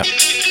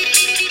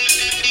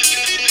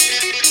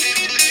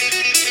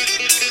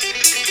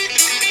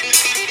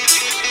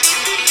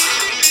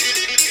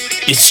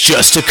It's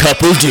just a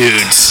couple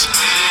dudes.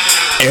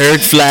 Eric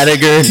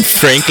Flanagan and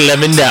Frank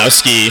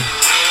Lemondowski.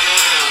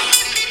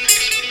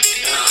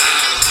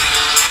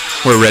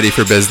 We're ready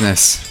for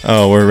business.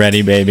 Oh, we're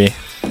ready, baby.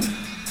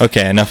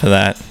 Okay, enough of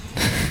that.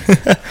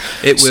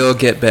 It will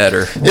get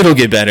better. It'll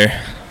get better.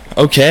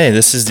 Okay,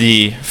 this is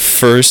the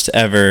first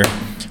ever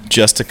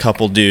Just a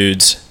Couple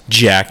Dudes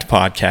Jacked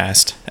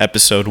podcast,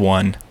 episode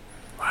 1.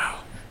 Wow.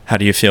 How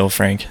do you feel,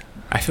 Frank?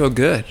 I feel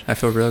good. I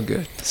feel real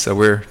good. So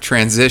we're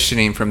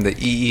transitioning from the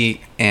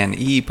E&E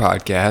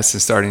podcast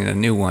and starting a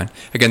new one.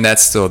 Again,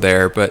 that's still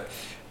there, but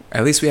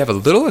at least we have a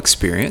little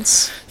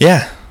experience.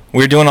 Yeah,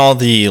 we're doing all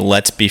the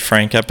Let's Be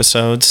Frank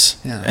episodes,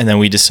 and then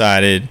we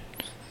decided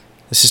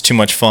this is too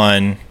much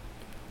fun.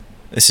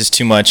 This is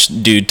too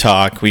much dude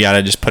talk. We got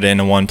to just put it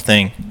into one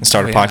thing and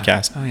start a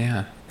podcast. Oh,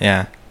 yeah.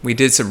 Yeah. We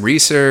did some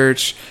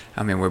research.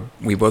 I mean,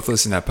 we both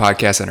listen to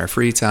podcasts in our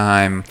free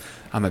time.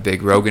 I'm a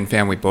big Rogan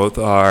fan. We both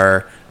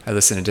are. I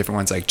listen to different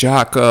ones like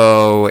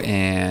Jocko,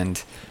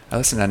 and I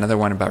listened to another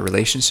one about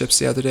relationships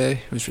the other day.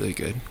 It was really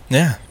good.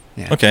 Yeah.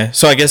 Okay.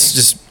 So I guess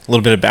just a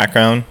little bit of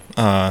background.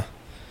 My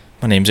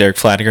name's Eric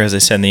Flanagan, as I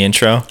said in the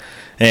intro.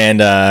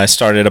 And I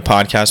started a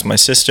podcast with my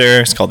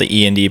sister. It's called the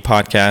E&D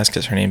podcast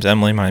because her name's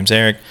Emily. My name's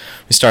Eric.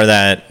 We started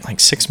that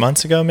like 6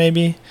 months ago,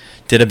 maybe.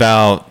 Did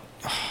about,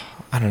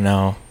 I don't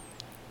know,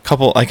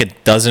 like a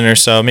dozen or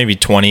so, maybe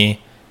 20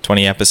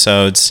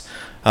 episodes.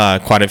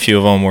 Quite a few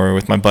of them were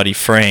with my buddy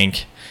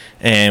Frank.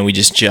 And we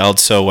just gelled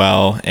so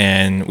well.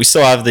 And we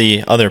still have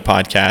the other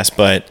podcast,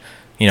 but,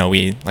 you know,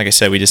 like I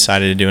said, we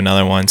decided to do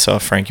another one. So,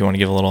 Frank, you want to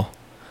give a little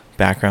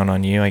background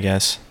on you, I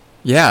guess?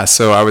 Yeah,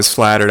 so I was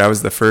flattered. I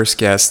was the first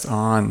guest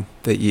on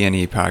the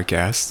E&E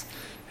podcast,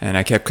 and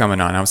I kept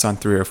coming on. I was on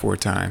 3 or 4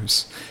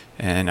 times,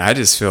 and I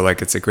just feel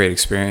like it's a great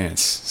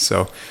experience.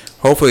 So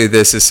hopefully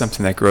this is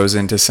something that grows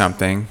into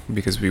something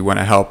because we want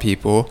to help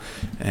people,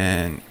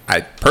 and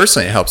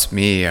personally it helps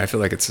me. I feel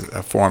like it's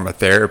a form of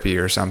therapy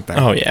or something.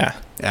 Oh, yeah.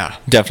 Yeah.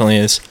 Definitely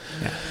is.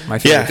 Yeah. My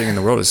favorite thing in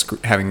the world is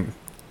having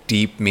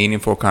deep,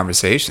 meaningful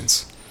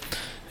conversations.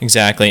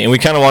 Exactly. And we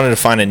kind of wanted to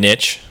find a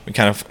niche. We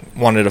kind of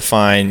wanted to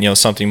find,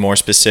 something more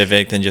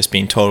specific than just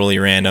being totally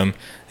random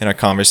in our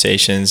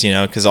conversations,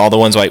 because all the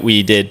ones like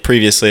we did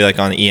previously, like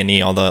on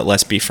E&E, all the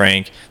Let's Be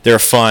Frank, they're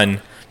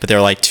fun, but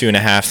they're like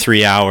 2.5,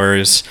 3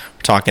 hours.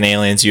 We're talking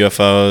aliens,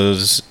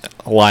 UFOs,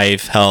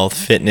 life, health,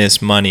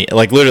 fitness, money,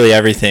 like literally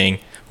everything,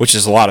 which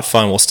is a lot of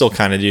fun. We'll still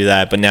kind of do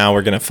that, but now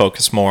we're going to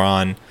focus more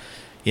on,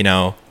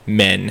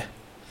 men.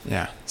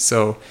 Yeah.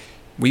 So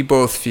we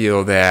both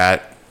feel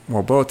that,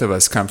 both of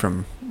us come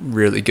from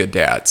really good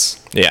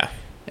dads. Yeah.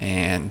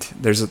 And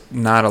there's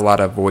not a lot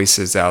of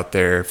voices out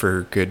there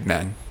for good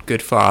men,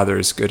 good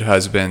fathers, good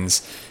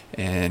husbands.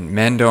 And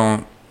men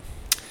don't,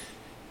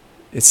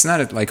 it's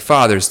not like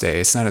Father's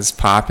Day. It's not as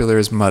popular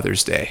as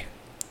Mother's Day.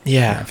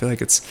 Yeah. I feel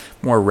like it's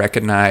more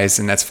recognized,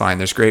 and that's fine.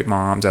 There's great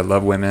moms. I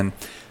love women.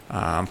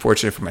 I'm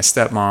fortunate for my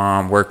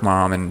stepmom, work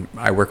mom, and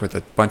I work with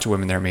a bunch of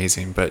women. They're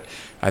amazing. But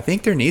I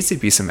think there needs to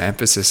be some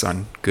emphasis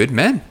on good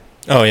men.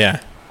 Oh, yeah.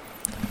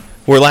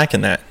 We're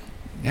lacking that.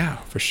 Yeah,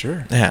 for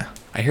sure. Yeah.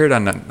 I hear it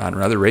on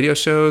other radio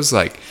shows,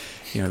 like,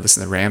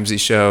 listen to the Ramsey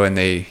show, and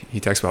he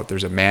talks about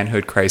there's a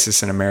manhood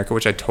crisis in America,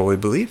 which I totally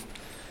believe.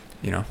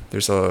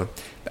 There's I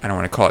don't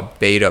want to call it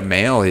beta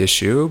male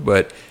issue,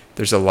 but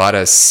there's a lot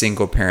of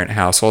single parent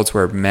households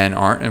where men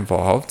aren't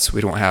involved, so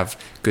we don't have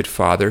good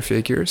father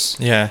figures.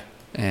 Yeah.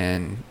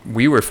 And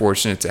we were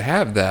fortunate to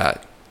have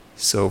that.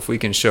 So if we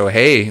can show,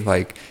 hey,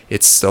 like,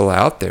 it's still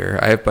out there.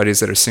 I have buddies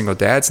that are single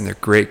dads, and they're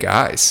great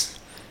guys.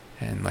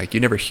 And, like, you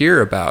never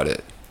hear about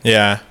it.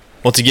 Yeah.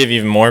 Well, to give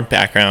even more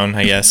background,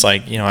 I guess,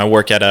 like, I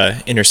work at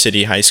a inner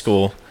city high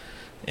school,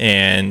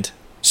 and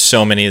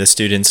so many of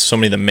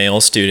the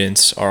male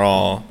students are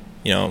all,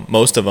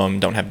 most of them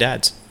don't have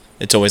dads.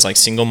 It's always like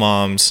single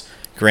moms,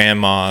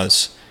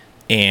 grandmas,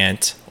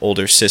 aunt,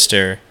 older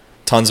sister.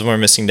 Tons of them are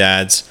missing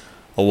dads.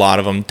 A lot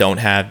of them don't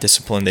have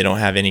discipline. They don't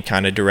have any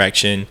kind of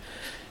direction.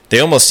 They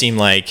almost seem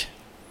like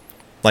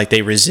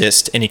they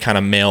resist any kind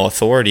of male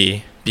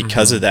authority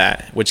because of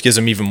that, which gives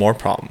them even more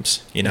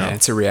problems, Yeah,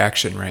 it's a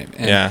reaction, right?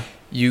 And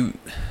you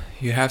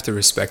have to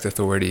respect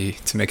authority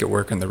to make it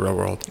work in the real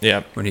world.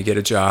 Yeah. When you get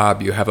a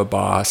job, you have a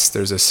boss,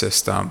 there's a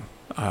system.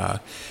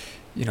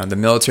 The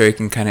military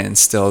can kind of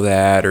instill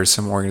that, or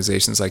some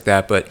organizations like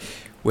that, but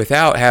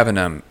without having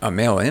a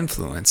male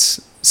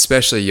influence,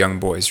 especially young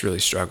boys really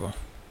struggle.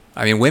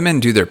 I mean, women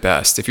do their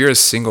best. If you're a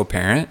single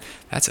parent,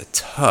 that's a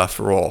tough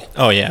role.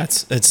 Oh, yeah.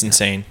 It's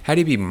insane. How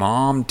do you be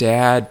mom,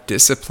 dad,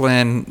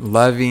 disciplined,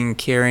 loving,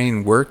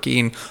 caring,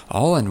 working,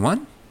 all in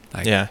one?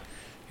 You're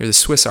the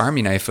Swiss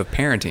Army knife of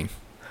parenting.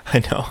 I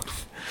know.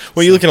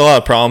 Well, you look at a lot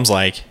of problems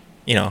like,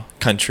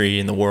 country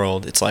and the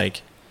world. It's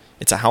like,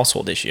 it's a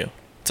household issue.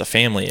 It's a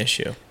family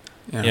issue.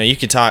 Yeah. We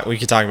could talk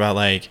about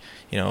like,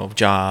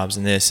 jobs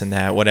and this and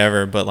that,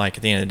 whatever. But like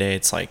at the end of the day,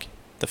 it's like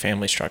the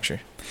family structure.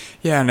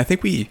 Yeah. And I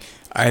think we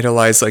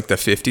idolize like the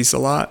 50s a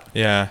lot.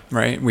 Yeah.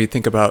 Right. We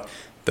think about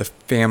the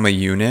family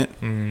unit,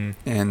 and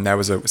that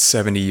was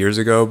 70 years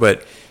ago,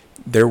 but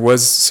there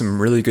was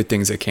some really good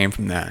things that came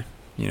from that.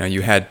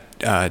 You had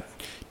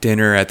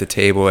dinner at the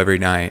table every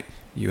night.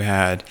 You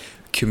had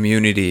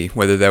community,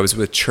 whether that was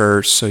with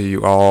church, so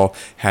you all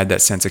had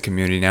that sense of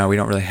community. Now we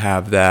don't really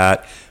have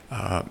that.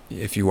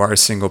 If you are a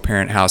single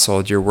parent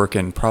household, you're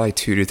working probably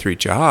 2 to 3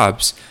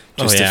 jobs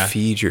just to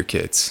feed your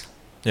kids.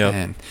 Yep.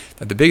 And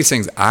the biggest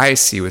things I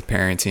see with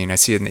parenting, I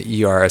see it in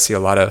the ER, I see a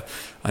lot of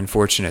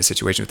unfortunate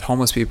situations with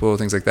homeless people,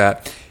 things like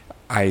that.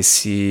 I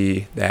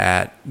see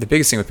that the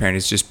biggest thing with parenting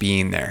is just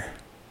being there.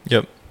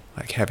 Yep.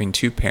 Like having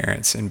 2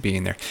 parents and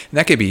being there. And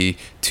that could be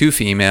 2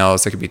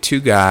 females, that could be 2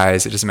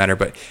 guys, it doesn't matter,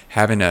 but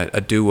having a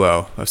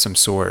duo of some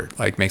sort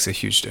like makes a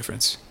huge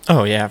difference.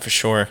 Oh, yeah, for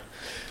sure.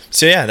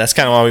 So, yeah, that's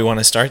kind of why we want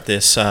to start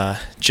this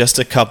Just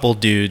a Couple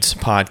Dudes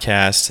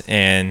podcast.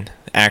 And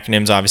the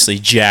acronym's obviously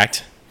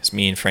JACKED, because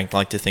me and Frank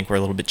like to think we're a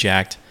little bit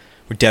jacked.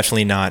 We're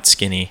definitely not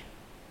skinny.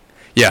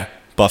 Yeah.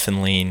 Buff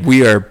and lean.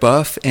 We are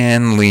buff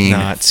and lean.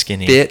 Not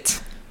skinny.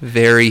 Fit.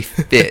 Very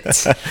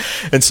fit.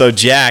 And so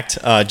jacked,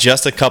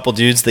 just a couple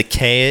dudes. The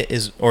K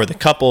is, or the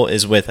couple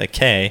is with a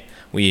K.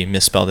 We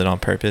misspelled it on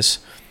purpose,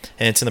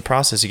 and it's in the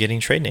process of getting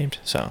trade named.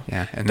 So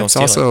yeah, and that's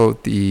also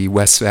the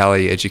West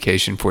Valley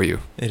education for you.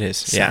 It is.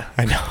 So. Yeah,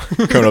 I know.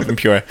 Growing up in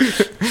Peoria.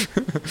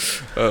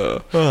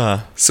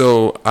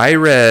 So I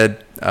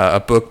read a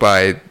book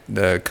by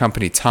the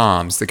company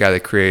Tom's, the guy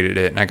that created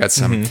it, and I got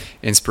some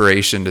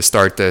inspiration to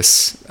start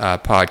this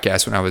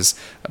podcast when I was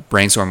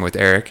brainstorming with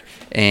Eric.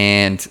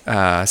 And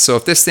so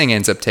if this thing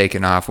ends up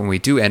taking off, when we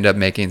do end up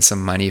making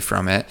some money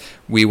from it,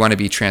 we want to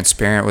be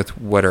transparent with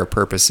what our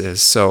purpose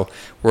is. So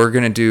we're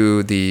going to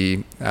do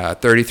the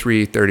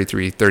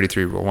 33-33-33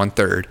 rule,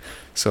 1/3.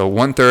 So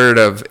 1/3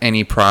 of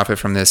any profit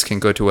from this can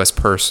go to us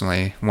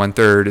personally.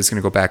 1/3 is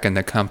going to go back in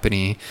the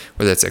company,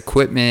 whether it's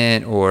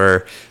equipment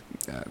or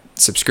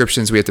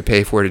subscriptions we have to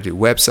pay for to do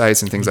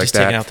websites and things like that. Just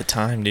taking out the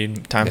time,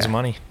 dude. Time's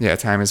money. Yeah,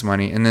 time is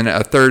money. And then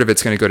 1/3 of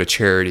it's going to go to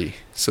charity.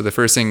 So the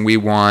first thing we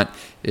want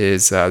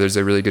is there's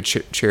a really good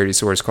charity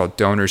source called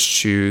Donors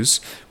Choose,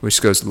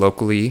 which goes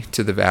locally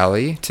to the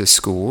Valley, to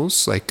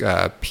schools, like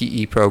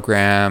PE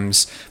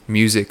programs,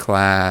 music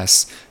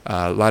class.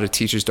 A lot of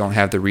teachers don't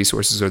have the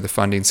resources or the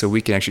funding, so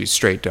we can actually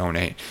straight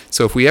donate.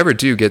 So if we ever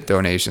do get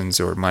donations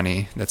or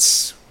money,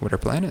 that's what our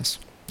plan is.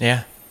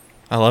 Yeah,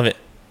 I love it.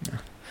 Yeah.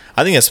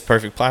 I think that's the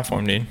perfect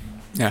platform, dude.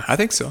 Yeah, I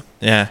think so.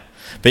 Yeah.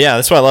 But yeah,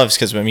 that's what I love,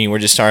 because I mean, we're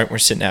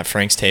sitting at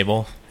Frank's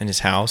table in his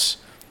house.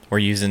 We're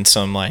using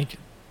some like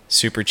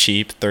super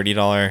cheap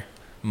 $30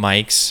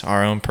 mics,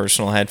 our own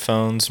personal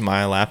headphones,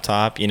 my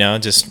laptop,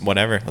 just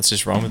whatever. Let's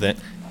just run with it.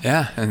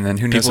 Yeah, and then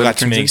who knows People what got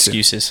too many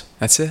excuses.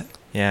 That's it.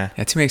 Yeah.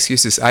 Yeah, too many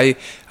excuses. I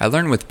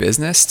learned with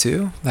business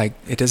too, like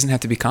it doesn't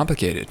have to be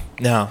complicated.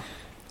 No.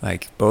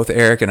 Like both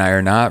Eric and I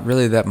are not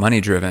really that money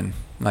driven.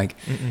 Like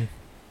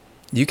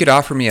you could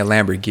offer me a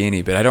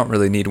Lamborghini, but I don't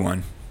really need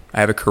one. I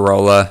have a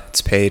Corolla.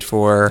 It's paid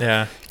for.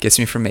 Yeah. Gets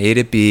me from A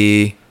to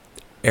B.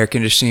 Air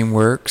conditioning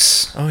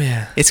works. Oh,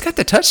 yeah. It's got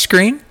the touch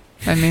screen.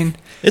 I mean.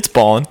 It's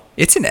ballin'.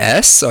 It's an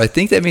S, so I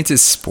think that means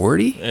it's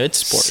sporty.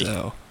 It's sporty.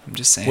 So I'm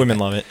just saying. Women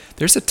love it.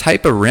 There's a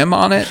type of rim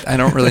on it. I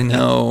don't really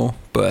know,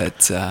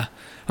 but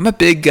I'm a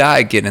big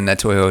guy getting in that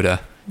Toyota.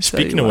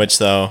 Speaking of which,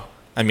 though,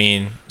 I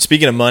mean,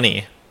 speaking of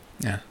money.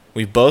 Yeah.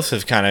 We both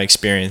have kind of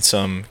experienced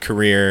some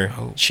career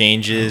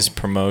changes,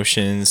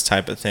 promotions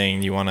type of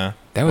thing. You want to?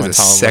 That was a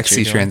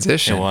sexy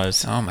transition. It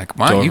was. Oh my!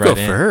 Why don't you go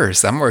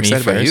first? I'm more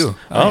excited about you.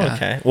 Oh, yeah.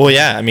 Okay. Well,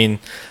 yeah. I mean,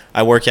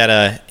 I work at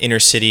a inner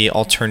city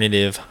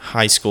alternative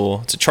high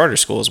school. It's a charter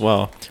school as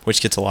well,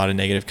 which gets a lot of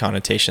negative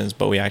connotations.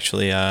 But we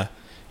actually, a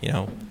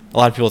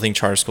lot of people think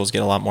charter schools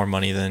get a lot more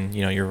money than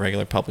your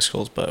regular public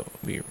schools, but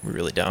we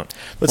really don't.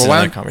 Let's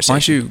another conversation. Why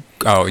don't you?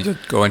 Oh, you'll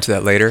go into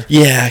that later.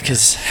 Yeah,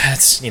 because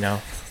that's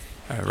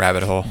a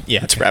rabbit hole.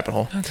 Yeah, it's a rabbit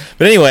hole. Okay.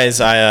 But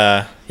anyways,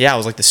 I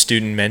was like the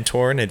student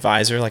mentor and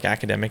advisor, like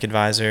academic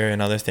advisor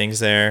and other things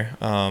there.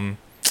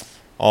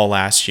 All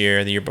last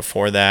year, the year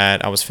before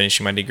that, I was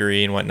finishing my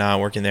degree and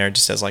whatnot, working there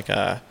just as like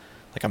a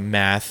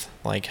math,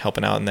 like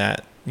helping out in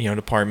that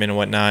department and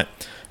whatnot.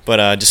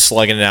 But just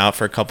slugging it out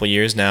for a couple of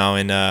years now,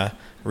 and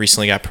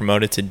recently got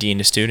promoted to dean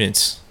of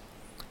students,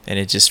 and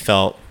it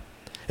felt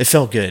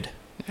good.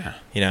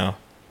 Yeah.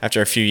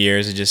 After a few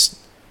years of just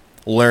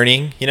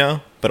learning,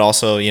 but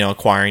also,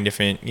 acquiring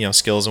different,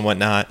 skills and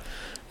whatnot.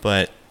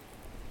 But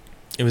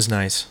it was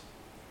nice.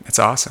 That's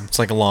awesome. It's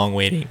like a long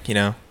waiting,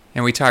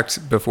 And we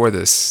talked before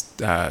this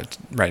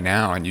right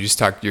now, and you just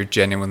talked, you're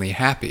genuinely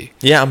happy.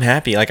 Yeah, I'm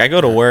happy. Like, I go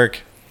to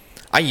work.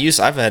 I've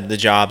had the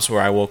jobs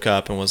where I woke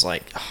up and was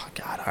like, oh,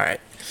 God, all right.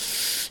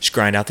 Just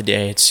grind out the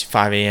day. It's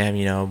 5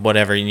 a.m.,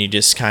 whatever. And you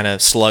just kind of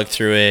slug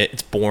through it.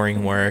 It's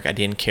boring work. I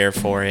didn't care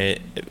for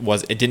it.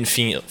 It didn't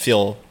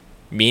feel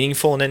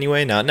meaningful in any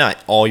way.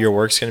 Not all your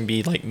work's going to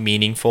be like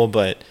meaningful,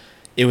 but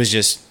it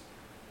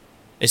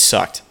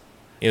sucked.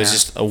 It was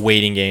just a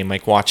waiting game,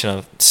 like watching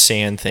a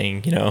sand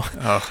thing,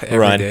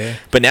 every day.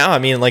 But now, I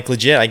mean, like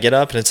legit, I get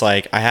up and it's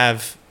like I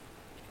have,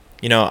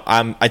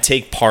 I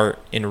take part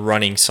in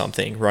running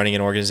something, running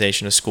an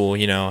organization, a school,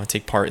 I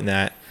take part in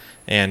that.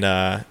 And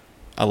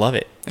I I love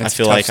it. I It's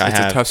feel tough, like I it's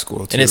have, a tough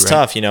school too, and it's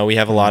right? tough. We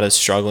have a lot of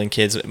struggling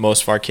kids.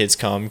 Most of our kids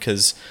come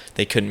because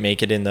they couldn't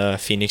make it in the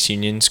Phoenix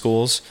Union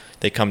schools.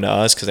 They come to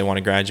us because they want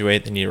to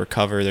graduate. They need to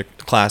recover their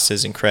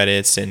classes and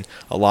credits, and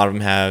a lot of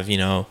them have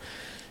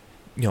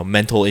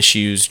mental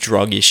issues,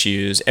 drug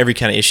issues, every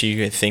kind of issue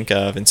you can think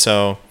of. And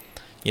so,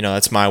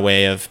 that's my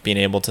way of being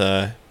able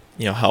to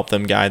help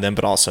them, guide them,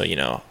 but also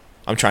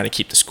I'm trying to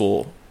keep the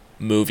school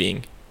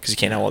moving because you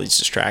can't have all these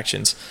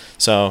distractions.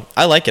 So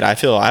I like it. I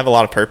feel I have a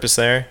lot of purpose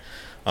there.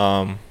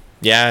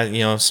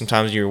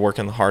 Sometimes you're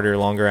working harder,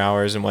 longer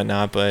hours and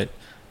whatnot, but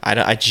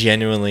I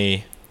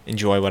genuinely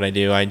enjoy what I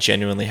do. I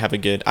genuinely have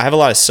I have a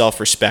lot of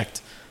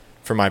self-respect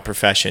for my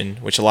profession,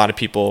 which a lot of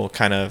people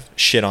kind of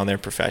shit on their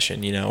profession,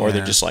 or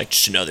they're just like,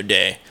 just another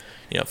day,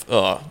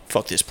 oh,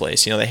 fuck this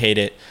place. They hate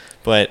it,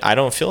 but I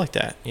don't feel like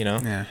that,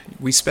 Yeah.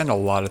 We spend a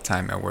lot of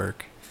time at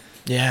work.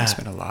 Yeah. We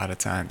spend a lot of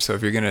time. So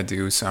if you're going to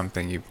do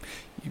something,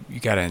 you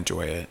got to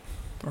enjoy it,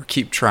 or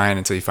keep trying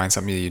until you find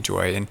something you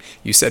enjoy. And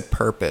you said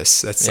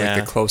purpose. That's like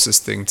the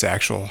closest thing to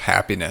actual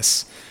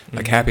happiness.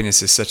 Like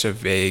happiness is such a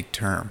vague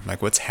term.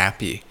 Like, what's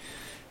happy?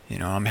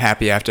 I'm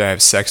happy after I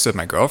have sex with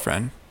my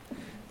girlfriend.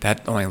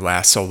 That only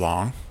lasts so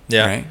long.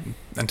 Yeah. Right?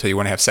 Until you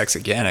want to have sex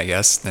again, I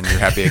guess. Then you're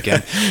happy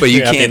again. But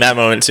you can't in that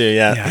moment too.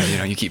 Yeah.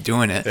 Yeah. You keep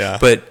doing it. Yeah.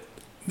 But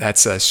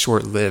that's a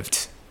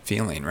short-lived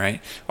feeling,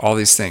 right? All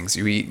these things.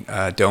 You eat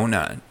a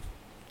donut.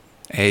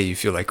 Hey, you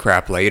feel like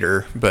crap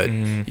later, but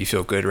you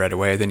feel good right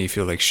away. Then you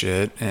feel like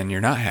shit, and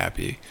you're not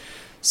happy.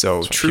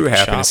 So true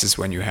happiness is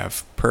when you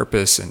have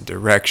purpose and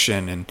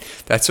direction, and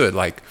that's what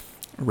like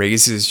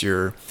raises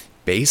your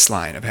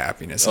baseline of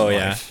happiness in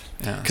life.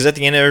 Because at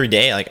the end of every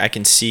day, like I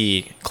can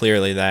see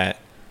clearly that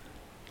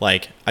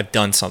like I've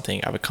done something,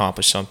 I've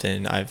accomplished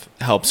something, I've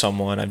helped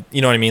someone.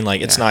 You know what I mean?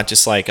 Like it's not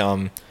just like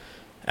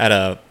at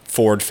a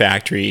Ford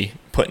factory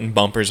putting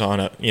bumpers on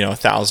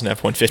 1,000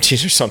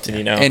 F-150s or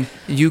something, And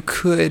you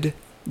could.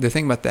 The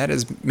thing about that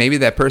is maybe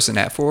that person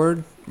at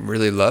Ford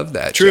really loved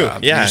that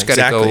job. Yeah, you just got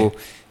to go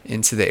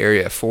into the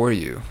area for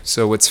you.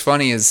 So what's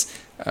funny is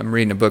I'm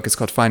reading a book. It's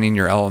called Finding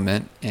Your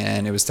Element,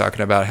 and it was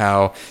talking about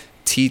how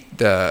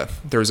there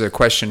was a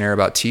questionnaire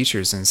about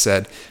teachers and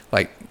said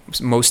like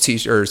most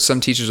teachers or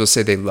some teachers will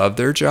say they love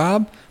their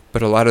job,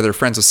 but a lot of their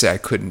friends will say I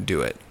couldn't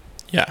do it.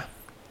 Yeah.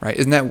 Right?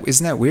 Isn't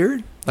that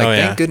weird? Like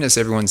thank goodness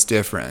everyone's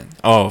different.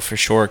 Oh, for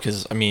sure.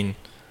 Because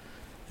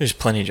there's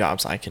plenty of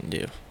jobs I can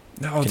do.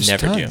 No, there's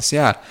tons.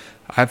 Yeah.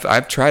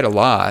 I've tried a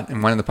lot.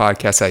 In one of the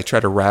podcasts, I try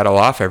to rattle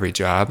off every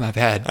job I've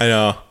had. I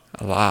know.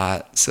 A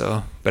lot.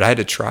 So, but I had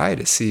to try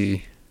to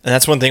see. And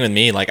that's one thing with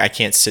me. Like, I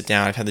can't sit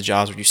down. I've had the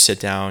jobs where you sit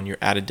down, you're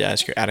at a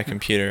desk, you're at a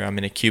computer. I'm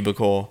in a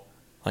cubicle.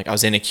 Like, I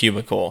was in a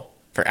cubicle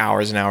for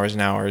hours and hours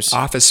and hours.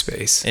 Office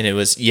space. And it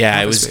was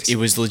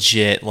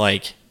legit.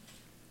 Like,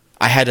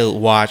 I had to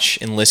watch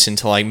and listen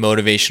to, like,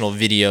 motivational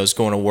videos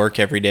going to work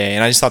every day.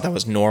 And I just thought that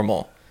was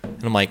normal.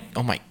 And I'm like,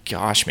 oh, my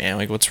gosh, man.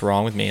 Like, what's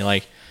wrong with me?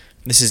 Like,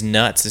 this is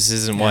nuts. This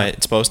isn't what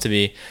it's supposed to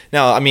be.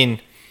 Now,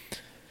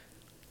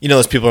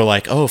 those people are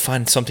like, oh,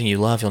 find something you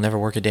love. You'll never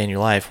work a day in your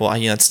life. Well,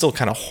 it's still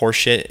kind of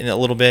horseshit in a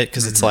little bit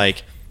because it's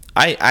like,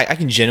 I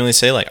can genuinely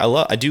say, like,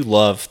 I do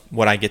love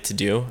what I get to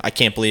do. I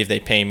can't believe they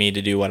pay me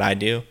to do what I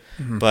do.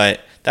 Mm-hmm. But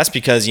that's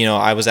because,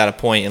 I was at a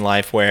point in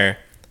life where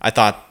I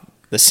thought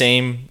the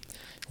same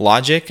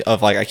logic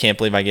of, like, I can't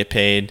believe I get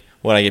paid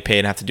what I get paid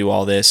and have to do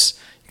all this.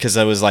 Because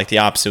I was like the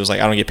opposite. It was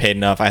like, I don't get paid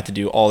enough. I have to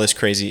do all this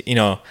crazy,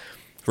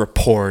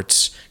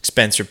 reports,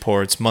 expense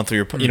reports, monthly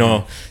report,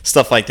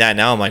 stuff like that.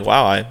 Now I'm like,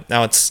 wow,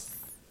 now it's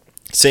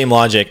same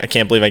logic. I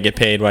can't believe I get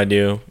paid what I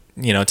do,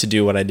 to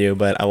do what I do,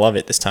 but I love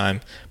it this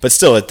time. But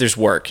still, there's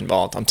work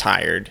involved. I'm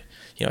tired.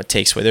 It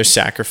takes away. There's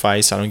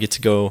sacrifice. I don't get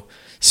to go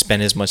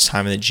spend as much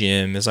time in the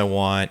gym as I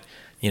want.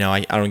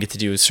 I don't get to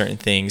do certain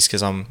things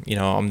because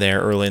I'm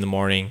there early in the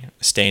morning,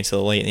 stay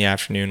until late in the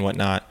afternoon,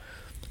 whatnot.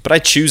 But I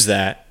choose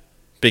that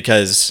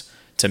because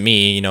to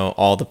me,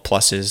 all the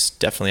pluses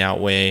definitely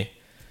outweigh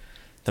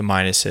the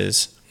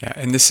minuses. Yeah,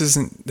 and this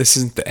isn't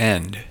the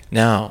end.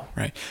 No.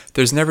 Right.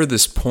 There's never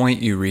this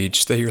point you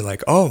reach that you're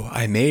like, oh,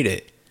 I made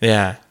it.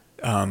 Yeah.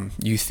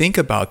 You think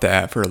about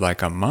that for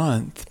like a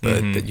month,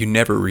 but that you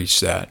never reach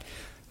that.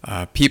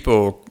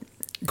 People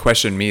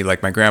question me,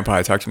 like my grandpa,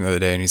 I talked to him the other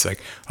day, and he's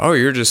like, oh,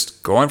 you're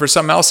just going for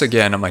something else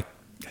again. I'm like,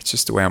 that's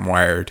just the way I'm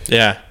wired.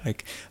 Yeah.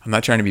 Like, I'm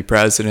not trying to be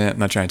president. I'm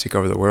not trying to take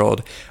over the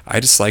world. I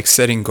just like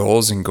setting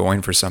goals and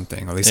going for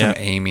something. At least I'm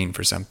aiming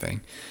for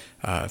something.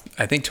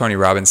 I think Tony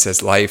Robbins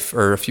says life,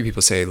 or a few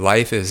people say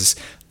life is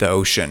the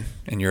ocean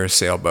and you're a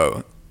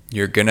sailboat.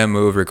 You're going to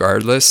move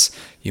regardless.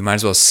 You might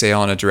as well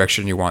sail in a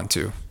direction you want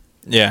to.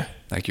 Yeah.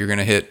 Like you're going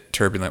to hit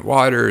turbulent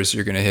waters.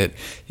 You're going to hit,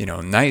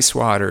 nice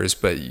waters,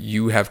 but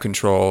you have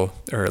control,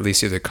 or at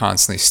least you have to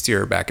constantly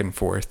steer back and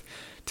forth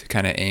to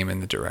kind of aim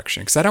in the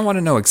direction. Because I don't want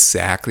to know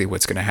exactly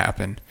what's going to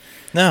happen.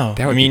 No,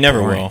 you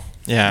never will.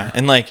 Yeah.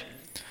 And like,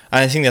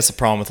 I think that's the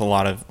problem with a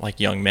lot of like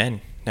young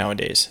men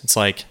nowadays. It's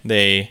like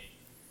they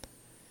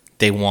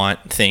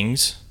want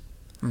things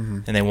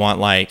and they want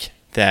like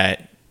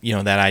that,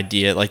 that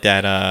idea, like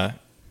that,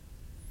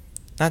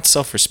 not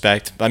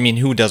self-respect. I mean,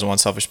 who doesn't want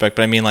self-respect?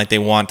 But I mean, like, they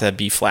want to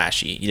be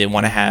flashy. They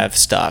want to have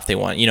stuff. They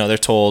want, they're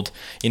told,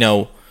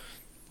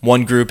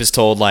 one group is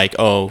told, like,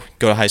 oh,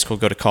 go to high school,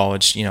 go to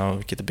college,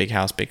 get the big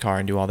house, big car,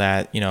 and do all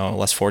that.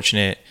 Less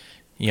fortunate,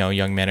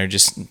 young men are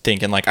just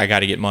thinking, like, I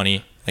got to get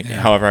money. Like,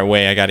 however I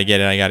weigh, I got to get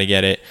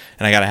it.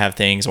 And I got to have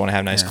things. I want to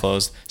have nice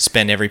clothes.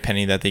 Spend every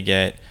penny that they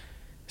get.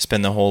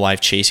 Spend the whole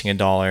life chasing a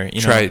dollar.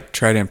 Try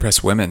to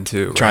impress women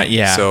too. Right?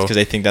 Because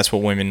they think that's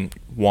what women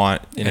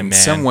want in a man.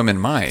 Some women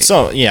might.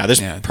 So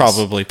there's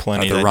probably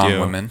plenty the that wrong do,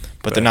 women,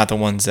 but they're not the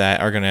ones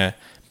that are gonna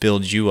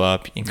build you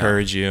up,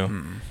 encourage you.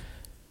 Mm-mm.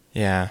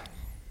 Yeah.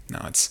 No,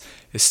 it's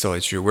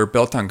totally true. We're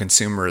built on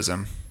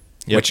consumerism,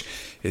 which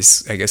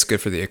is, I guess, good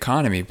for the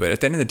economy. But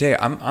at the end of the day,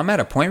 I'm at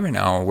a point right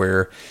now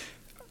where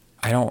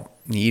I don't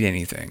need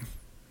anything.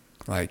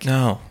 Like,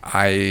 no,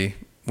 I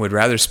would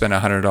rather spend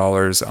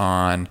 $100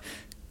 on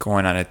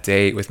going on a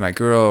date with my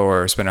girl,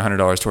 or spend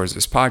 $100 towards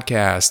this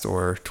podcast,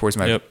 or towards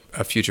my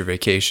a future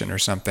vacation or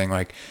something.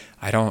 Like,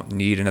 I don't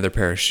need another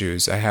pair of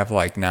shoes. I have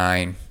like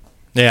 9.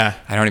 Yeah.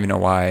 I don't even know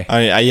why.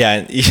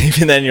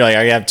 Even then you're like,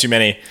 I have too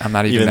many. I'm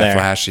not even that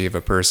flashy of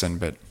a person,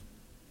 but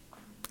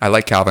I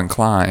like Calvin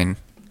Klein,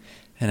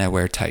 and I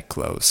wear tight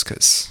clothes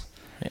because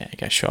you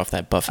gotta show off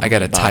that buff. I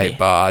got a tight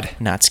bod,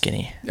 not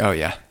skinny. Oh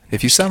yeah.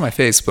 If you saw my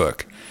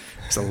Facebook,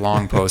 it's a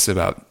long post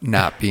about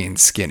not being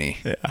skinny.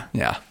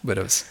 Yeah, but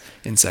it was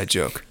inside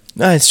joke.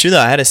 No, it's true though.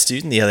 I had a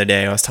student the other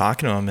day. I was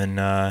talking to him,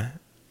 and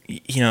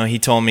he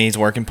told me he's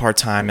working part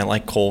time at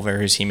like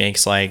Culver's. He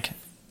makes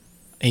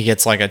he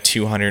gets like a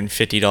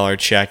 $250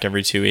 check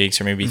every 2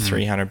 weeks, or maybe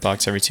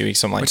 $300 every 2 weeks,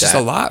 something like that. Which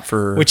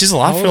is a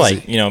lot for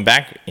like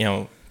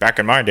back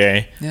in my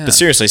day. Yeah. But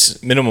seriously,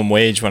 minimum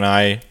wage when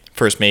I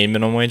first made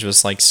minimum wage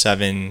was like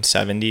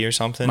 $7.70 or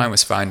something. Mine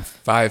was fine,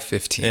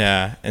 $5.15.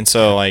 Yeah, and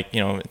so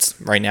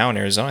it's right now in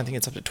Arizona. I think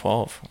it's up to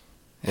 $12,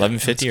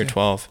 $11.50 or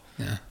 $12.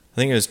 Yeah, I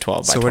think it was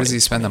 $12. So what does he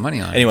spend the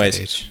money on? Anyways,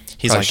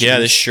 he's like,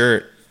 this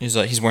shirt.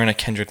 He's wearing a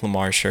Kendrick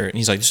Lamar shirt, and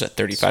he's like, this is a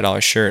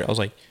 $35 shirt. I was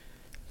like,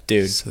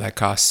 dude. So that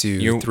costs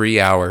you 3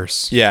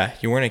 hours. Yeah,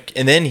 you're wearing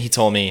and then he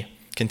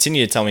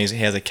continued to tell me he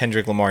has a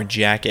Kendrick Lamar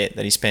jacket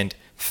that he spent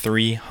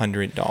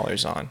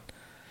 $300 on.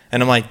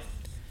 And I'm like,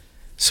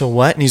 so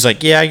what? And he's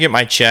like, yeah, I get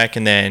my check,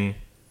 and then,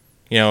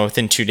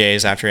 within 2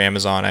 days after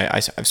Amazon,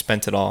 I've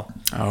spent it all.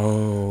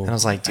 Oh. And I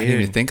was like, dude. I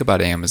didn't even think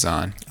about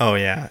Amazon. Oh,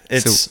 yeah.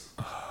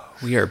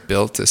 We are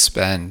built to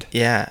spend.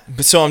 Yeah.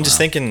 But so I'm just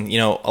thinking,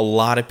 a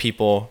lot of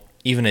people,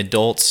 even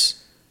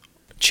adults,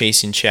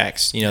 chasing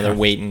checks, they're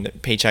waiting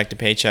paycheck to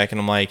paycheck, and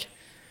I'm like,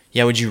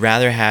 yeah, would you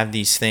rather have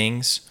these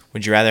things?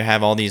 Would you rather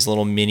have all these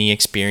little mini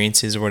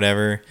experiences or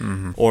whatever?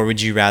 Mm-hmm. Or would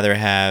you rather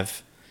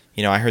have,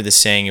 I heard this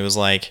saying, it was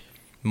like,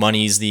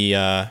 money is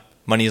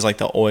like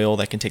the oil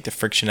that can take the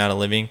friction out of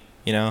living,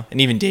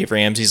 and even Dave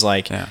Ramsey's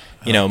like,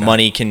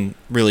 money can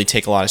really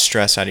take a lot of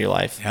stress out of your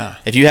life. Yeah.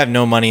 If you have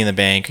no money in the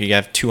bank, or you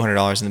have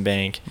 $200 in the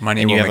bank,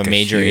 money and you will have make a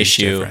major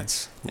issue,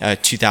 difference. a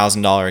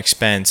 $2,000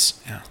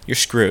 expense, you're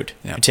screwed.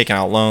 Yeah. You're taking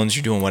out loans,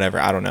 you're doing whatever,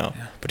 I don't know.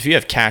 Yeah. But if you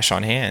have cash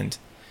on hand,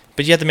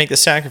 but you have to make the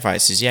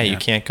sacrifices. You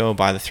can't go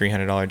buy the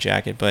 $300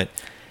 jacket, but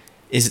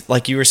is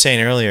like you were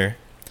saying earlier,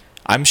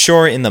 I'm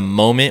sure in the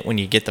moment when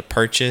you get the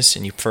purchase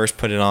and you first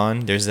put it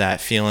on, there's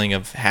that feeling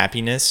of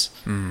happiness.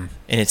 Mm.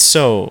 And it's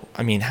so,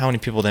 how many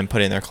people then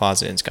put it in their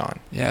closet and it's gone?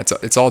 Yeah,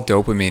 it's all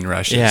dopamine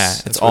rushes. Yeah,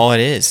 that's all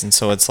it is. And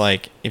so it's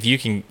like, if you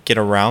can get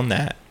around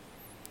that,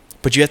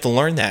 but you have to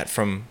learn that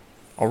from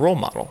a role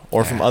model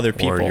or from other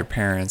people. Or your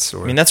parents.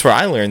 That's where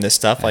I learned this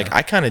stuff. Like,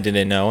 I kind of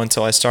didn't know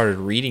until I started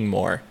reading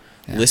more,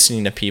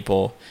 listening to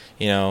people.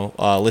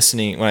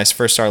 Listening when I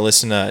first started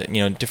listening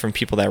to different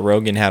people that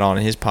Rogan had on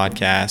his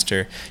podcast,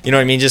 or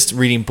just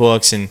reading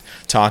books and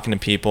talking to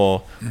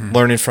people,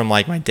 learning from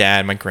like my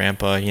dad, my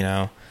grandpa,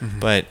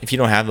 But if you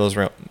don't have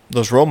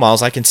those role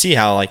models, I can see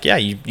how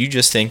you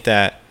just think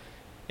that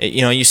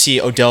you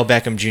see Odell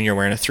Beckham Jr.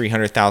 wearing a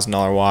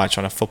 $300,000 watch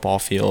on a football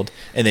field,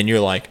 and then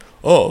you're like,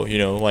 oh,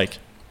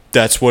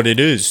 that's what it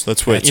is.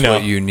 That's what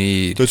what you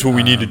need. That's what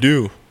we need to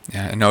do.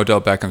 Yeah, and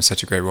Odell Beckham's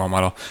such a great role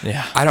model.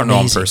 Yeah, I don't know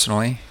him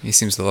personally. He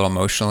seems a little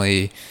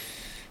emotionally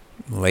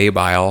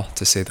labile,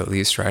 to say the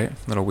least, right? A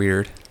little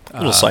weird. A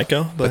little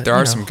psycho. But there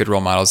are some good role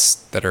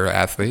models that are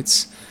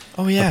athletes.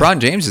 Oh, yeah. LeBron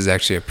James is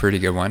actually a pretty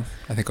good one,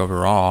 I think,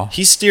 overall.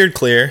 He's steered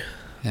clear.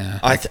 Yeah.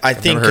 I think...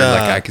 I've never heard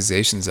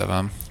accusations of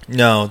him.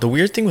 No, the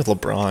weird thing with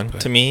LeBron,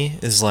 to me,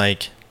 is I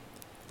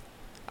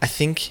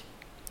think...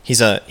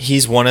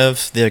 He's one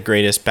of the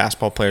greatest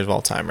basketball players of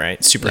all time,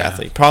 right? Super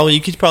athlete. You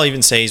could probably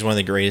even say he's one of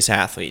the greatest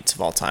athletes of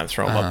all time.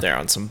 Throw him up there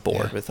on some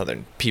board with other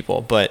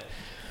people, but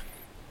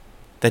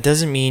that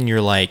doesn't mean you're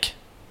you're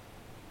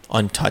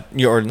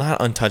not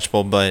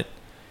untouchable. But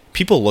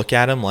people look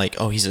at him like,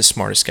 oh, he's the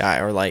smartest guy,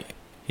 or like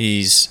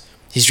he's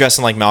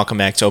dressing like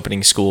Malcolm X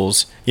opening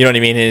schools. You know what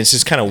I mean? And it's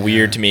just kind of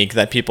weird to me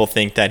that people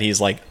think that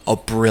he's like a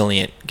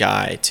brilliant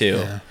guy too.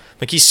 Yeah.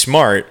 Like, he's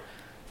smart.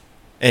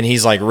 and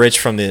he's like rich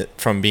from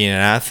being an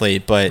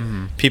athlete, but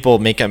people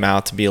make him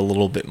out to be a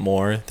little bit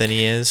more than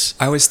he is.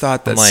 I always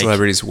thought that Like-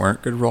 celebrities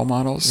weren't good role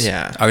models.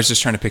 Yeah. I was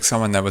just trying to pick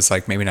someone that was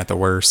like maybe not the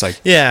worst.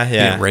 Like Yeah, he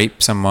yeah. didn't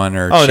rape someone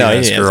or Oh, cheat no, on he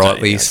his didn't girl do at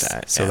anything like least.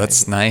 that. So Yeah.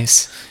 that's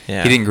nice.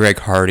 Yeah. He didn't Greg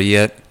Hardy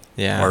yet.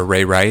 Yeah. Or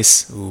Ray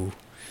Rice. Ooh.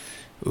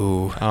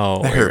 Oh,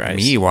 that Ray hurt Rice.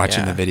 me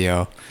watching Yeah. the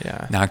video.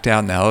 Yeah. Knocked out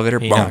in the elevator.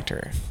 He Boom. knocked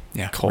her.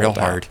 Yeah, cold real out.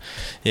 hard.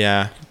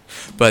 Yeah.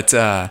 But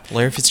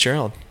Larry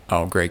Fitzgerald.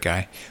 oh, great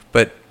guy.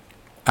 But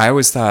I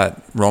always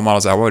thought role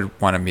models I would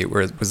want to meet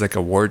was like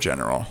a war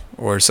general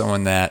or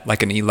someone that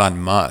like an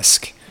Elon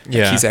Musk. Like,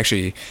 Yeah. he's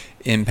actually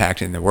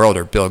impacting the world,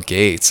 or Bill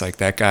Gates. Like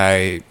that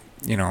guy,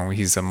 you know,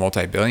 he's a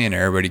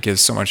multi-billionaire, but he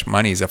gives so much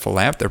money. He's a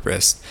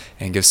philanthropist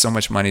and gives so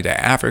much money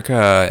to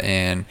Africa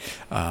and,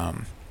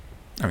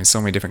 I mean,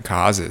 so many different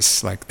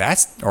causes. Like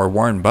that's, or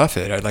Warren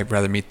Buffett. I'd like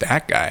rather meet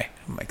that guy.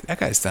 I'm like, that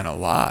guy's done a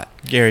lot.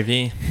 Gary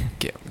Vee.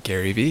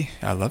 Gary Vee.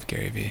 I love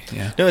Gary Vee.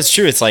 Yeah. No, it's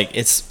true. It's like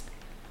it's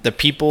the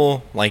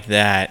people like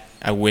that.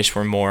 I wish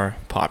were more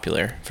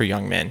popular for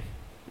young men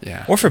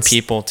Yeah. or for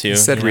people too.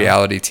 Instead, you know?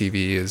 reality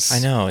TV is. I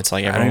know. It's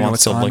like I don't everyone know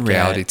wants what's to on look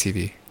reality at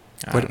TV.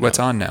 I don't What's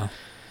know. on now?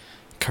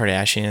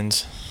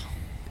 Kardashians.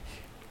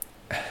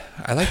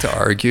 I like to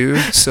argue.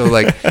 So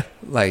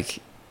like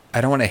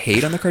I don't want to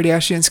hate on the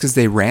Kardashians because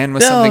they ran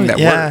with something that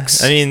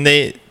works. I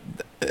mean,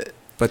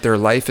 But their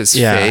life is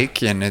Yeah.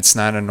 fake and it's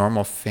not a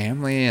normal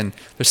family, and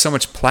there's so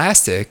much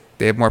plastic.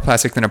 They have more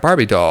plastic than a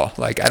Barbie doll.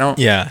 Like I don't.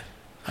 yeah.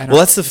 I don't Well,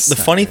 that's it's the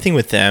not funny good. thing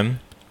with them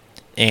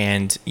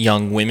and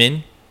young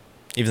women.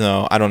 Even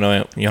though I don't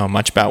know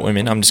much about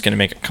women, I'm just gonna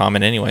make a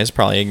comment anyways.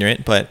 Probably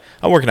ignorant, but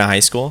I work in a high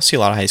school. See a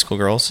lot of high school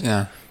girls.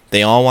 Yeah.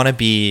 They all want to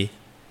be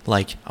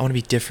like, I want to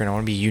be different. I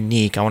want to be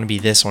unique. I want to be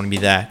this. I want to be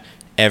that.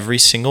 Every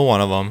single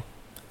one of them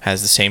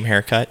has the same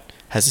haircut,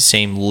 has the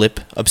same lip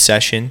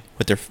obsession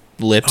with their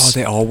lips. Oh,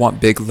 they all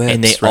want big lips.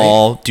 and they right?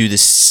 all do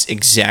this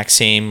exact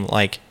same,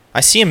 like,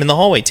 I see them in the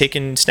hallway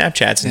taking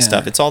Snapchats and Yeah.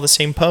 stuff. It's all the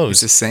same pose.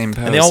 It's the same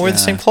pose. And they all wear the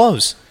yeah. same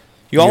clothes.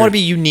 You all You're- want to be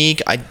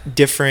unique,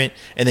 different,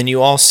 and then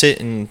you all sit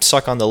and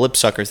suck on the lip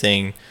sucker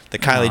thing, the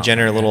Kylie Oh,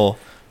 Jenner man. little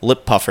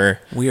lip puffer.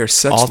 We are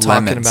such all lemons.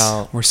 talking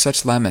about- We're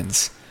such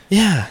lemons.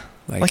 Yeah.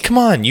 Like, come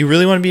on, you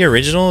really want to be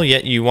original,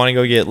 yet you want to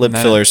go get lip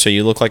None- fillers so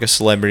you look like a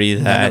celebrity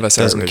None that of us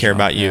are doesn't care original,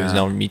 about you yeah. and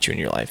they'll meet you in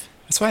your life.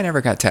 That's why I never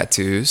got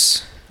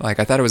tattoos. Like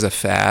I thought it was a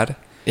fad.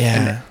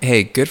 Yeah. And,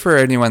 hey, good for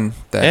anyone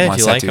that Yeah, if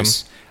wants you like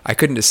tattoos. I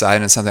couldn't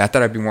decide on something. I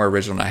thought I'd be more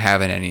original, and I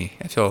haven't any.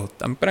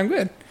 But I'm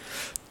good.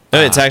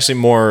 No, it's actually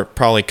more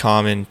probably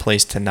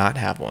commonplace to not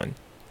have one.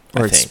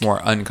 Or I it's think.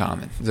 more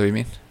uncommon. Is that what you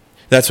mean?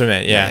 That's what I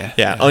meant. Yeah.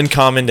 Yeah.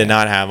 Uncommon to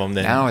not have them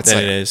than, Now it's than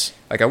like- it is.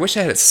 Like I wish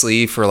I had a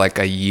sleeve for like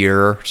a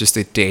year, just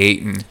to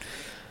date and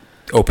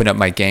open up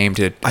my game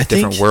to I a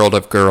different think world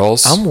of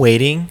girls. I'm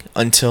waiting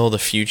until the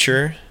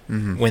future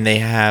Mm-hmm. when they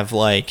have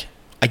like,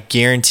 I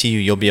guarantee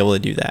you'll be able to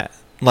do that.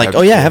 Like, That'd be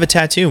oh yeah, I cool. have a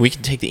tattoo. We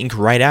can take the ink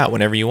right out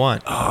whenever you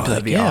want. Oh, I'll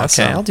that'd be yeah,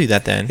 awesome. Okay, I'll do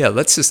that then. Yeah,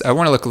 I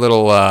want to look a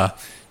little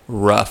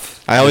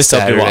rough. I always this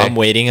tell people Saturday. I'm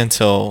waiting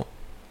until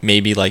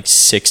maybe like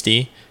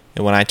 60,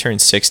 and when I turn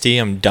 60,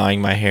 I'm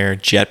dyeing my hair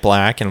jet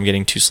black and I'm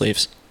getting 2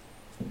 sleeves.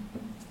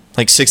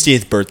 Like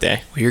 60th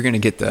birthday. Well, you're gonna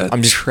get the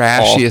I'm just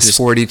trashiest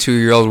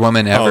 42-year-old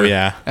woman ever. Oh,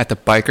 yeah. At the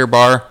biker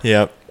bar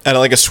Yep. At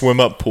like a swim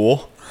up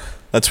pool.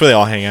 That's where they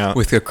all hang out.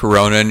 with a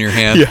Corona in your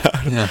hand.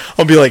 Yeah.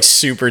 I'll be like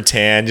super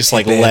tan, just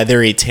like Hey, babe.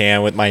 leathery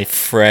tan with my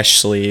fresh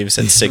sleeves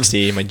at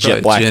 60, my jet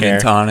Probably black gin hair.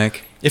 and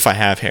tonic. If I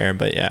have hair,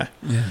 but yeah.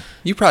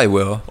 You probably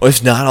will. Or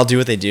if not, I'll do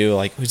what they do.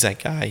 Like, who's that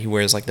guy? He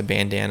wears like the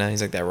bandana.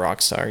 He's like that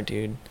rock star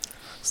dude.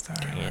 What's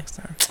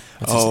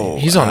his name?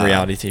 He's on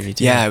reality TV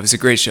too. Yeah, it was a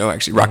great show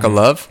actually. Rock of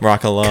Love.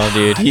 Rock of Love,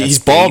 dude. God, He's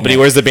that's bald, big, but he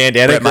man. wears the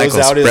bandana. Bret It goes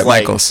Michaels. out his Bret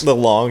like Michaels. the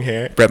long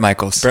hair. Brett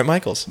Michaels. Brett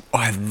Michaels. Oh,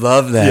 I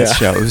love that Yeah.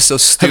 show. It was so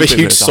Have stupid. a but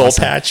huge it was soul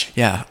awesome. patch.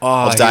 Yeah.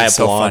 Oh, Of he Diet was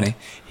so Blonde. funny.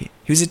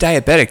 He was a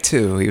diabetic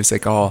too. He was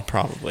like all.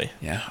 Probably.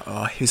 Yeah.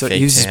 Oh, he was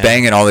Fake just tan.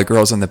 banging all the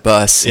girls on the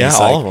bus. Yeah, He's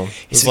all like- of them. It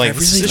He's was like, like, I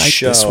this really is a like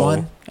show this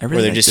one. I really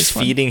where they're like just this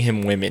one. feeding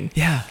him women.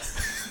 Yeah.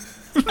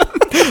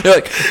 They're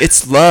like,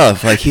 it's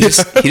love. Like he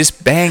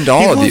just banged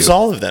all He of loves you.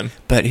 all of them.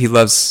 But he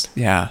loves,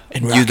 And you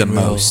rock the and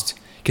roll. most.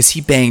 Because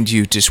he banged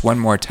you just one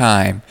more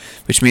time,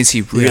 which means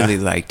he really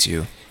liked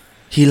you.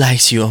 He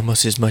likes you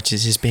almost as much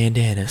as his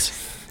bandanas.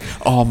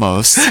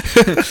 Almost.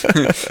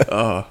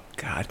 Oh,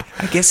 God.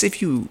 I guess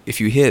if you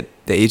hit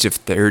the age of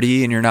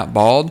 30 and you're not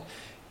bald,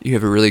 you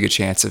have a really good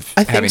chance of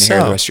I think having hair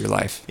so. the rest of your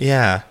life.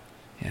 Yeah.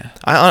 Yeah.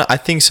 I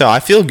think so. I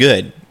feel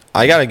good.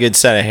 I got a good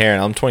set of hair,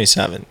 and I'm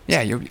 27.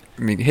 Yeah,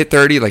 hit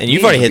 30 like And me,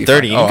 you've already you'll hit be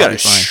 30. fine. Oh, You've got I'll a be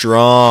fine.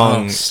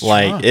 strong, Oh, strong.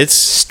 like, it's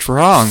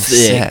strong,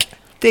 thick.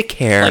 thick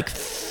hair. like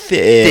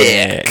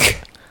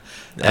thick.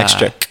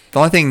 Extra The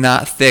only thing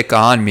not thick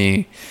on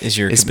me is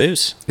your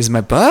caboose. is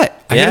my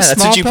butt. I got Yeah, a that's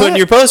small what you put butt. in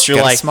your post. You're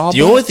Got a like, small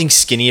the only butt. thing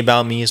skinny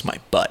about me is my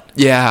butt.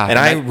 Yeah, And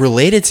I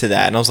related to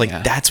that. And I was like,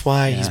 Yeah. that's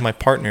why he's Yeah. my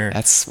partner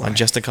That's why. on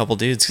Just a Couple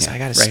Dudes, because Yeah, I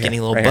got a right skinny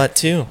here, little right butt,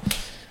 too.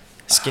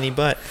 Skinny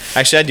butt.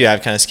 Actually, I do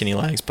have kind of skinny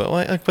legs, but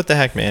what the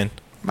heck, man?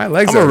 my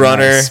legs I'm are a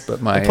runner. nice, but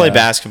I play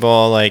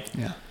basketball. basketball. Like,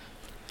 Yeah.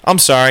 I'm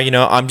sorry,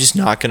 I'm just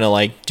not gonna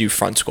like do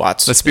front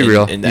squats. Let's be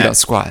real. You don't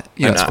squat.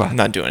 I'm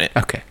not doing it.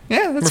 Okay.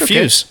 Yeah, that's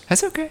Refuse. okay.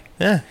 That's okay.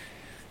 Yeah.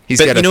 He's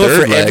But got you a know what?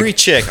 third For leg. every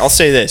chick, I'll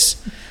say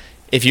this: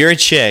 if you're a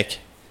chick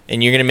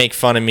and you're gonna make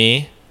fun of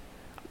me,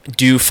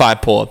 do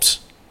 5 pull-ups,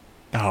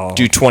 Oh.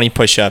 do 20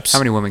 push-ups. How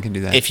many women can do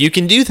that? If you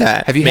can do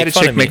that, Have you had a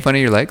chick make fun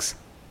of your legs?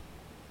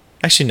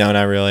 Actually, no,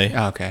 not really.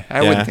 Oh, okay.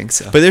 I wouldn't think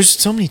so. But there's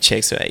so many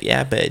chicks that are like,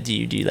 yeah, but do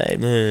you do like?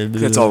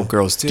 That's all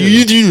girls do. Do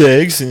you do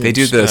legs? And They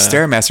do the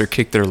Stairmaster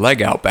kick their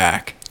leg out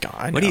back.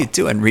 God, What are you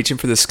doing? Reaching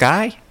for the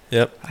sky?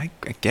 Yep. I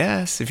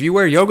guess. If you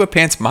wear yoga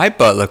pants, my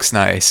butt looks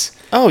nice.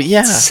 Oh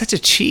yeah. It's such a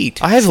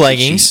cheat. I have Such a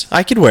leggings. cheat.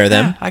 I could wear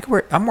them.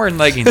 Yeah, I'm wearing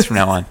leggings from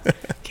now on.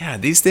 Yeah,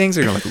 these things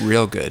are gonna look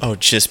real good. Oh,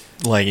 just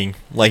legging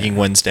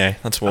Wednesday.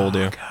 That's what we'll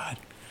do. God.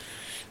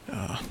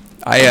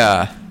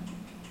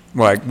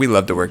 We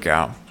love to work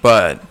out,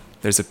 but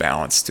there's a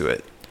balance to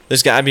it.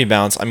 There's got to be a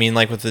balance. I mean,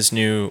 like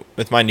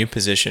with my new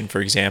position,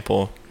 for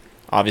example,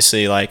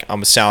 obviously, like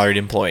I'm a salaried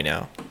employee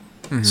now,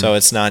 so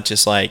it's not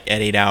just like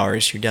at 8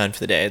 hours you're done for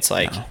the day. It's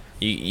like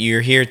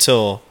you're here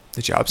till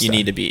The job's you done.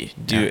 need to be.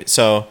 Yeah. It.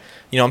 So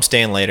I'm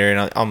staying later,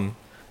 and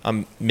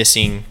I'm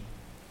missing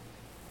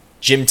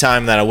gym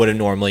time that I would have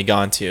normally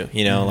gone to.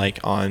 Like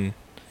on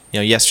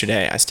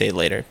yesterday I stayed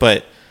later,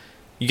 but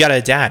you got to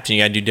adapt and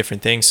you got to do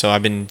different things. So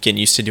I've been getting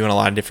used to doing a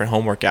lot of different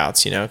home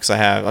workouts,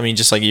 because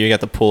just like you got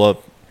the pull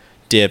up,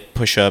 dip,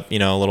 push up, a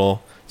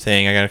little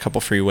thing. I got a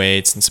couple free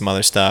weights and some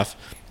other stuff.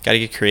 Got to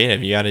get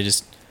creative. You got to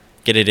just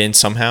get it in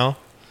somehow.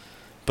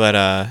 But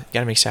you got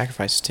to make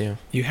sacrifices too.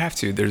 You have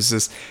to.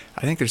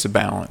 I think there's a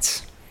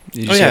balance.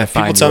 You Oh just yeah, gotta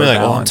people find tell me your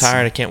like, "Oh, I'm balance.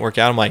 tired. I can't work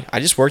out." I'm like, I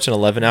just worked an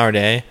 11-hour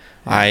day.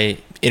 I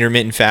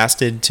intermittent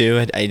fasted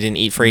too. I didn't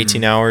eat for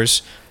 18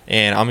 hours,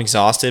 and I'm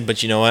exhausted.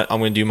 But you know what? I'm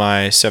gonna do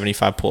my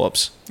 75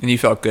 pull-ups. And you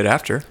felt good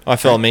after. Oh, I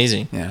felt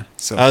amazing. Yeah.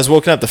 So I was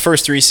woken up the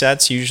first 3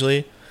 sets.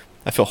 Usually,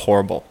 I feel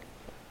horrible,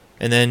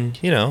 and then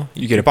You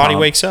get your a body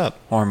pump. wakes up.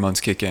 hormones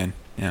kick in.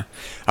 Yeah.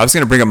 I was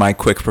gonna bring up my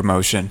quick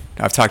promotion.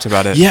 I've talked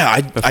about it. Yeah,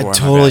 before, I my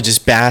totally bad.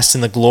 just basked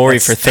in the glory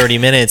for 30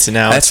 minutes, and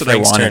now That's it's what I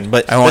Frank's wanted. turn.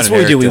 But I that's wanted what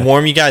we do. Eric We to-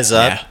 warm you guys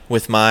up Yeah.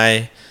 with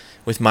my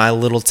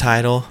little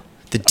title,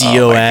 the DOS.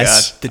 Oh my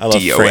God, the I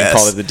love DOS. Frank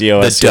called it the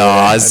DOS. The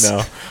DOS. I know.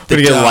 The We're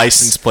gonna get a DOS.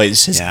 license plate. It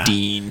says Yeah.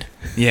 Dean.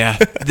 Yeah.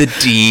 The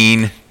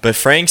dean. But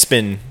Frank's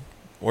been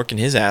working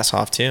his ass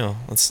off too.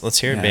 Let's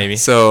hear it, Yeah. baby.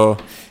 So,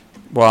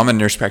 I'm a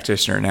nurse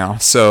practitioner now.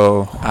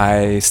 So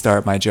I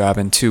start my job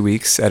in 2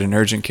 weeks at an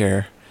urgent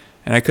care,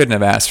 and I couldn't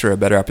have asked for a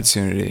better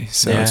opportunity.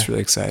 So Yeah. it's really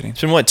exciting.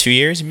 It's been what, 2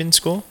 years you've been in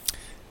school?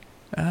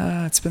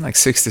 It's been like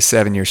 6 to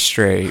 7 years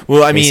straight.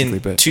 Well, I basically,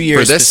 mean, but 2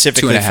 years for this,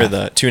 specifically 2.5. for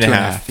the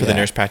 2.5 for the yeah.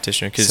 nurse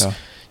practitioner, because So-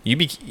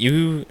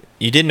 you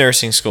did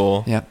nursing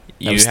school. Yep.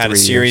 That You was had a 3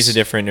 series years. of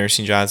different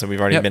nursing jobs that we've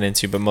already Yep. been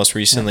into, but most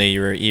recently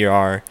you were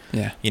ER.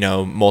 Yeah.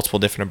 Multiple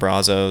different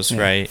abrazos,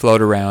 Yeah. right?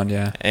 Float around,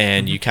 yeah.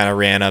 And you kind of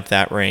ran up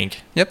that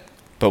rank. Yep.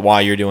 But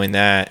while you're doing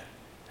that,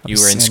 you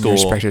were in Nurse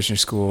school. practitioner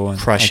school. And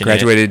crushing I it.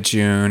 graduated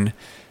June.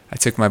 I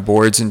took my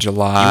boards in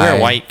July. You wear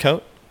a white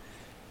coat?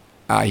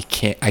 I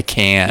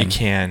can. You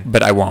can.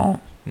 But I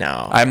won't.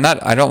 No. I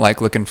don't like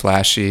looking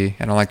flashy.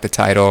 I don't like the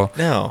title.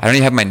 No. I don't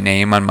even have my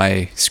name on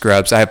my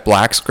scrubs. I have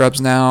black scrubs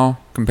now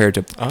compared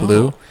to Oh,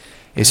 blue.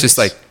 It's just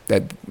nice. like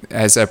that.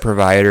 As a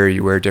provider,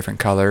 you wear a different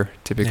color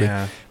typically.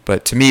 Yeah.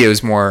 But to me, it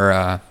was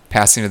more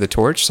passing of the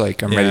torch.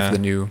 Like I'm ready Yeah. for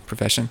the new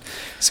profession.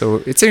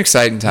 So it's an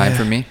exciting time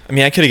for me. I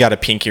mean, I could have got a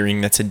pinky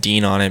ring that's a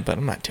Dean on it, but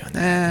I'm not doing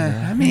that. I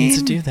Who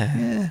needs to mean, do that?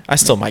 yeah. I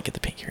still might get the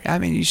pinky ring. I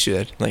mean, you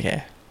should. Like,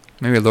 yeah.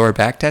 Maybe a lower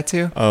back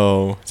tattoo.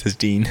 Oh, it says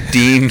Dean.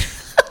 Dean.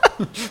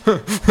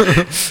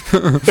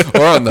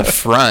 Or on the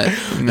front.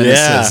 And then it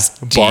says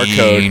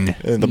barcode. Dean.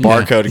 And the Yeah.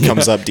 barcode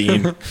comes up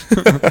Dean.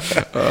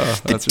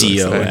 The That's really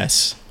exciting.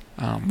 DOS.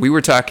 We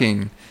were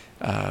talking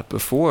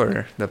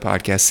before the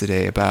podcast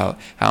today about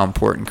how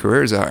important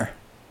careers are.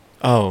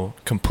 Oh,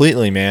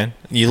 completely, man.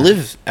 You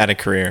live at a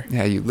career.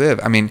 Yeah, you live.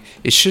 I mean,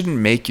 it shouldn't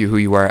make you who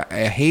you are.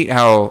 I hate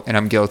how, and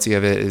I'm guilty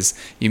of it, is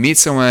you meet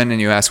someone and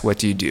you ask, what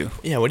do you do?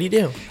 Yeah, what do you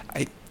do?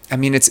 I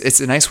mean, it's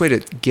a nice way to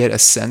get a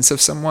sense of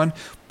someone,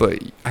 but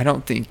I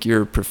don't think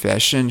your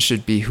profession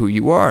should be who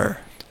you are.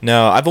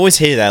 No, I've always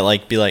hated that.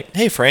 Like, be like,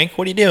 hey, Frank,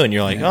 what do you do? And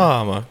you're like,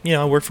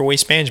 Yeah. I work for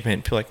Waste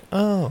Management. People are like,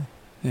 oh,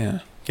 Yeah.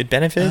 good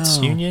benefits,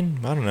 Oh. union?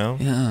 I don't know.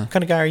 Yeah. What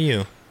kind of guy are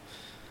you?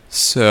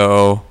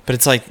 So, But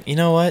it's like, you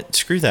know what?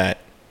 Screw that.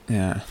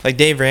 yeah. Like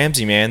Dave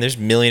Ramsey, man. There's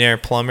millionaire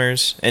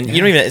plumbers, and you Yeah.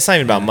 don't even. It's not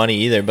even about Yeah. money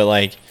either. But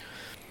like,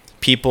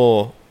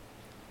 people.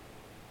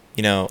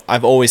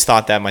 I've always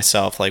thought that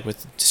myself. Like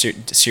with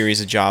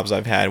series of jobs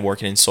I've had,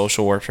 working in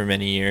social work for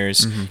many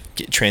years,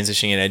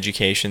 transitioning in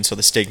education. So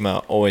the stigma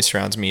always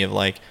surrounds me of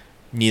like,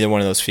 neither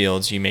one of those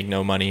fields you make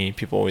no money.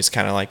 People always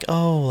kind of like,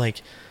 oh,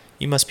 like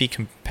you must be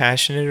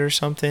compassionate or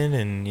something,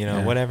 and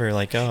Yeah. whatever.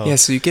 Like, oh, Yeah,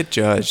 so you get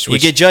judged. you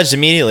get judged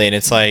immediately, and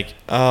it's like,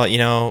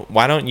 oh,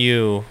 why don't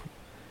you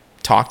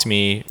talk to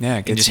me Yeah,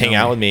 and get just to hang know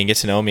out me. with me and get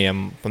to know me?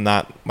 I'm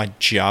not my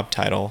job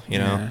title,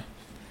 Yeah.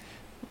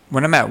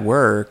 when I'm at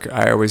work,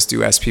 I always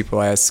do ask people,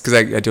 because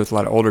I deal with a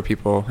lot of older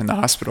people in the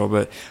hospital,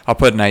 but I'll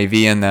put an IV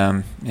in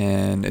them,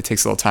 and it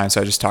takes a little time.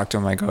 So I just talk to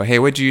them. I go, hey,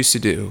 what'd you used to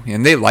do?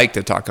 And they like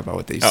to talk about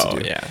what they used to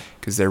do. Yeah.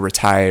 Because they're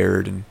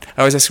retired. And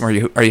I always ask them,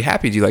 are you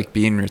happy? Do you like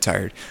being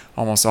retired?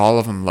 Almost all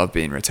of them love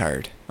being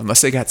retired,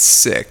 unless they got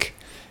sick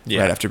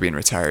right after being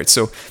retired.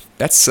 So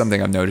that's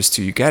something I've noticed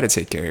too. You got to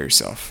take care of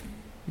yourself.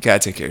 You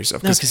got to take care of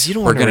yourself. No, because you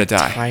don't want to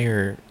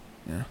retire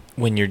die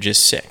when you're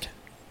just sick.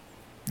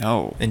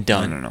 No. And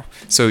done. No.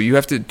 So you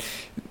have to,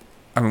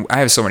 I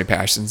have so many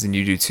passions, and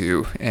you do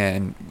too.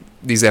 And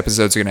these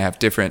episodes are going to have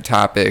different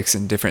topics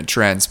and different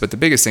trends, but the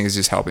biggest thing is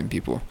just helping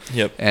people.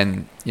 Yep.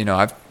 And,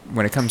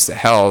 when it comes to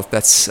health,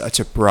 that's such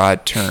a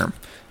broad term.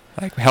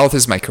 Like, health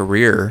is my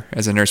career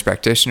as a nurse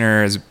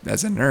practitioner,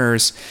 as a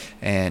nurse,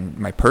 and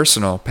my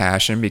personal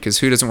passion, because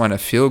who doesn't want to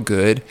feel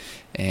good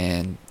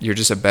and you're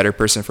just a better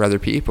person for other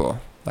people?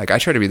 Like, I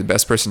try to be the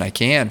best person I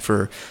can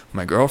for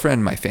my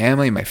girlfriend, my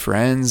family, my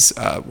friends.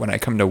 When I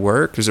come to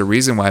work, there's a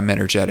reason why I'm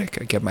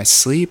energetic. I get my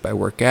sleep, I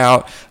work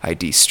out, I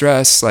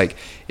de-stress. Like,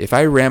 if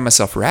I ran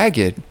myself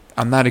ragged,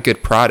 I'm not a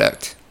good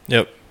product.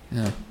 Yep.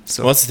 Yeah.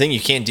 So, well, that's the thing.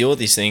 You can't deal with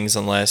these things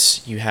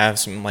unless you have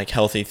some like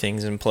healthy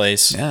things in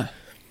place. Yeah.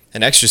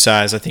 And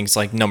exercise, I think, is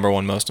like number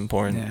one most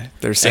important. Yeah.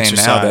 They're saying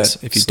now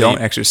that if you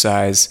don't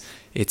exercise,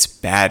 it's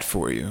bad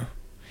for you.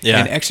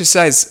 Yeah. And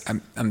exercise,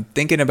 I'm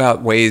thinking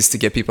about ways to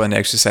get people into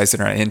exercise that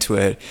aren't into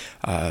it.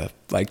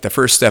 Like, the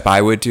first step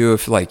I would do,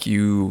 if like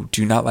you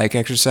do not like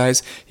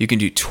exercise, you can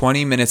do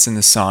 20 minutes in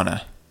the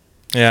sauna.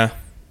 Yeah.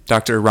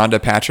 Dr. Rhonda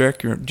Patrick,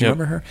 do you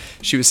remember her?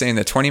 She was saying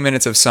that 20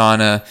 minutes of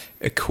sauna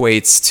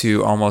equates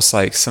to almost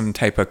like some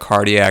type of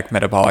cardiac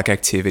metabolic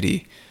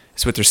activity.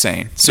 That's what they're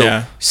saying.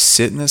 So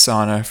sit in the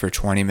sauna for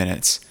 20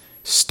 minutes.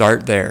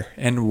 Start there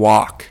and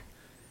walk.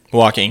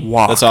 Walking.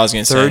 That's all I was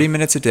going to say. 30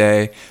 minutes a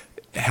day.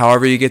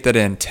 However you get that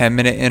in,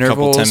 10-minute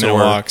intervals, 10-minute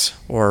walks,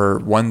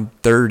 or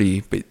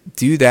 1:30. But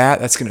do that.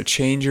 That's going to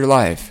change your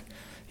life.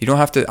 You don't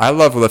have to. I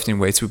love lifting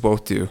weights. We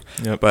both do.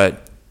 Yep.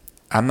 But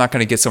I'm not going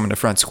to get someone to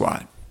front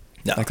squat.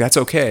 No. Like, that's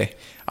okay.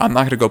 I'm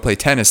not going to go play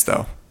tennis,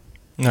 though.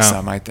 No. That's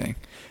not my thing.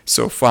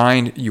 So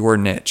find your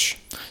niche.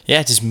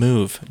 Yeah, just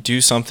move.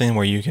 Do something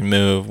where you can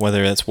move,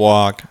 whether that's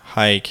walk,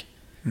 hike,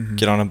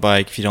 get on a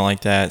bike if you don't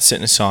like that, sit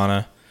in a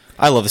sauna.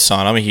 I love the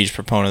sauna. I'm a huge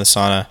proponent of the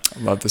sauna. I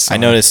love the sauna. I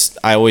notice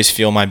I always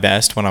feel my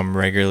best when I'm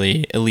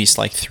regularly, at least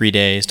like 3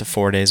 days to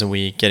 4 days a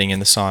week, getting in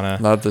the sauna.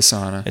 Love the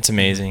sauna. It's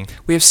amazing.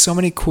 We have so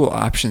many cool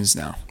options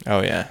now.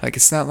 Oh, yeah. Like,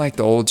 it's not like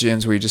the old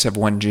gyms where you just have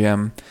one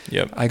gym.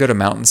 Yep. I go to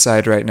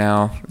Mountainside right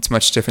now. It's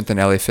much different than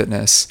LA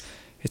Fitness.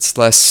 It's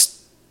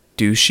less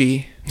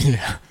douchey.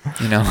 Yeah.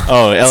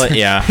 Oh, LA,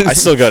 yeah. I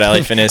still go to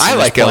LA Fitness. I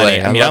like LA.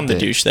 I mean, I'm the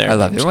douche there. I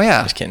love it. Well,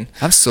 yeah. Just kidding.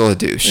 I'm still a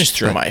douche. I just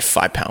threw my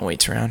 5-pound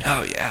weights around.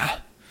 Oh, yeah.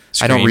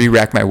 I don't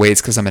re-rack my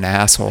weights because I'm an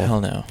asshole. Hell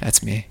no.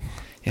 That's me.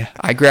 Yeah.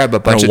 I grab a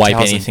bunch of towels. I don't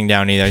wipe anything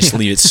down either. I just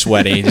leave it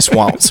sweaty. Just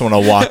want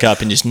someone to walk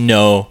up and just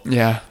know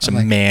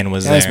some man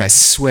was there. That's my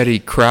sweaty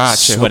crotch.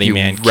 Sweaty I hope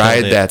man you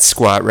ride that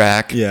squat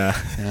rack. Yeah.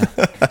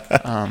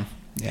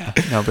 Yeah.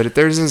 No, but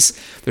there's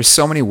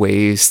so many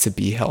ways to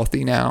be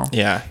healthy now.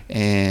 Yeah.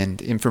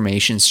 And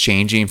information's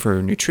changing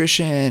for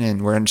nutrition,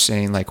 and we're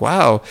understanding like,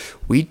 wow,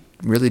 we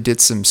really did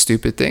some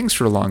stupid things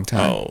for a long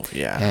time. Oh,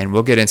 yeah. And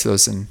we'll get into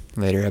those in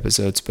later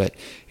episodes, but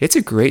it's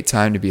a great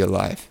time to be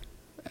alive.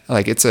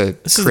 Like, it's a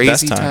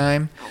crazy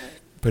time,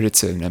 but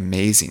it's an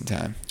amazing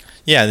time.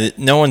 Yeah,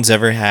 no one's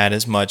ever had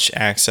as much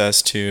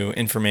access to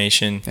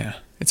information. Yeah.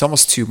 It's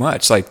almost too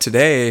much. Like,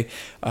 today,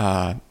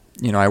 I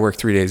work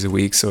 3 days a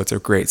week, so it's a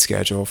great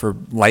schedule for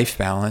life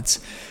balance.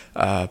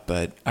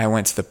 But I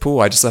went to the pool.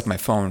 I just left my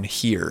phone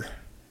here.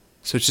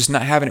 So it's just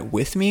not having it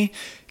with me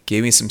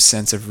gave me some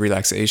sense of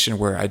relaxation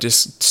where I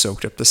just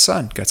soaked up the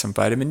sun, got some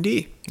vitamin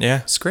D.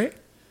 Yeah. It's great.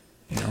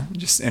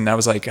 And I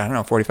was like,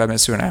 45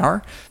 minutes to an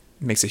hour.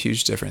 It makes a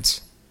huge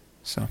difference.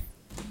 So.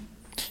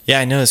 Yeah,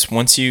 I noticed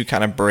once you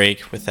kind of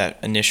break with that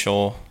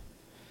initial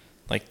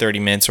like 30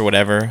 minutes or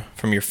whatever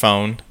from your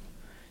phone,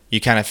 you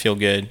kind of feel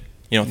good.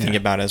 You don't think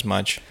about it as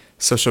much.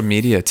 Social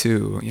media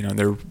too,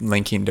 they're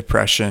linking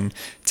depression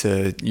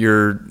to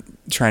you're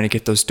trying to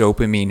get those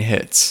dopamine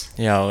hits.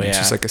 Yeah, It's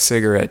just like a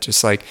cigarette,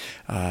 just like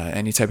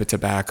any type of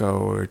tobacco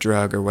or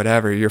drug or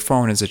whatever. Your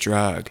phone is a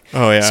drug.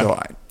 Oh, yeah. So,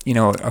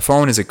 a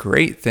phone is a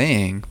great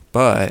thing,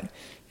 but,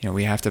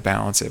 we have to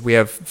balance it. We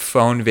have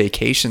phone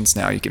vacations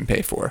now you can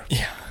pay for.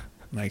 Yeah.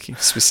 Like,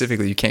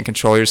 specifically, you can't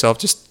control yourself.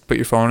 Just put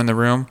your phone in the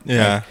room.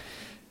 Yeah.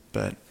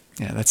 But,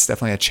 yeah, that's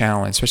definitely a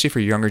challenge, especially for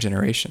younger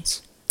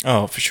generations.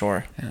 Oh, for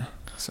sure. Yeah.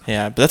 So.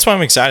 Yeah, but that's why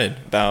I'm excited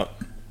about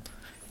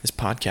this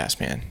podcast,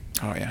 man.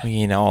 Oh, yeah.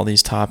 We get all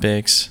these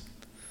topics.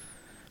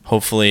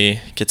 Hopefully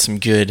get some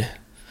good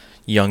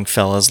young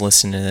fellas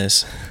listening to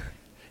this.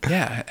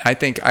 Yeah, I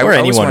think... Or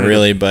anyone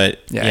really, but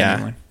yeah.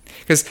 Anyone.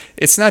 Because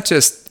it's not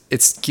just...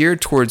 It's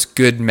geared towards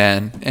good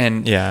men.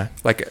 And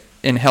like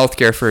in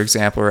healthcare, for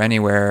example, or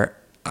anywhere,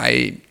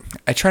 I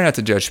try not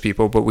to judge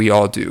people, but we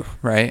all do,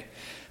 right?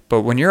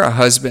 But when you're a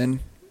husband,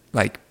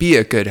 like, be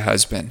a good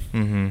husband.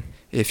 Mm-hmm.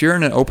 If you're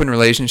in an open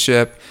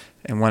relationship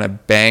and want to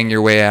bang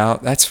your way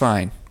out, that's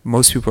fine.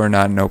 Most people are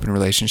not in open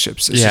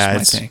relationships. It's Yeah,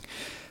 just my thing.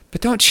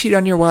 But don't cheat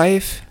on your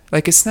wife.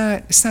 Like, it's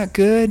not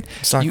good.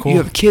 It's not cool. You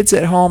have kids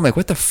at home. Like,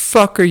 what the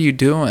fuck are you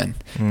doing?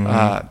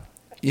 Mhm.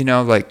 You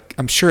know, like,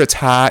 I'm sure it's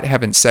hot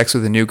having sex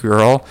with a new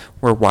girl.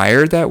 We're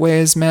wired that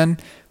way as men.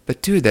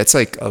 But dude, that's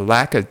like a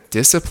lack of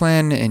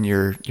discipline, and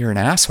you're an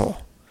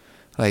asshole.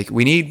 Like,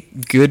 we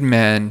need good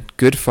men,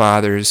 good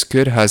fathers,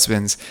 good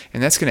husbands,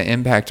 and that's going to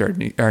impact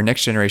our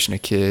next generation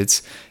of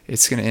kids.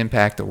 It's going to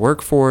impact the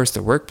workforce,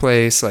 the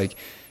workplace. Like,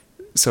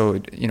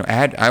 so, you know,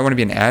 I want to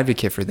be an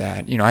advocate for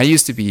that. You know, I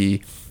used to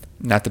be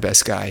not the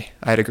best guy.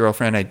 I had a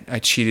girlfriend I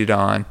cheated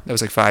on. That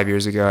was like 5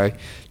 years ago. I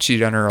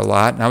cheated on her a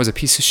lot, and I was a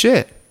piece of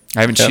shit.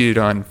 I haven't cheated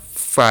on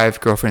 5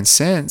 girlfriends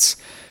since.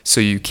 So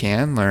you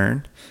can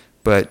learn,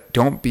 but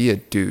don't be a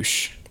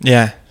douche.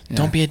 Yeah.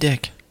 Don't be a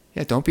dick.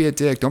 Yeah, don't be a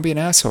dick. Don't be an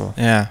asshole.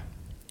 Yeah.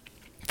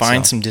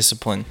 Find some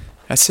discipline.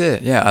 That's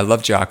it. Yeah, I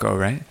love Jocko,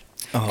 right?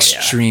 Oh,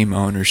 Extreme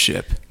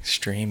ownership.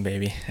 Extreme,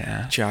 baby.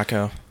 Yeah.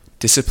 Jocko.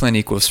 Discipline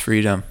equals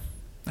freedom.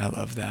 I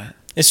love that.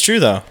 It's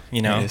true, though.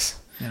 You know, It is.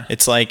 Yeah.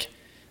 it's like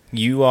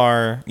you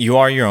are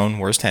your own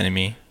worst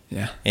enemy.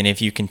 Yeah. And if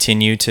you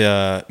continue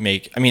to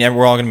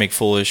we're all going to make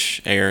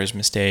foolish errors,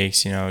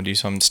 mistakes, you know, do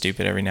something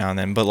stupid every now and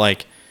then. But,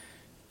 like,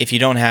 if you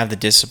don't have the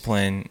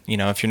discipline, you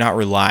know, if you're not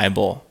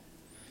reliable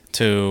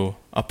to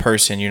a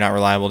person, you're not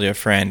reliable to a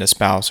friend, a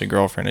spouse, a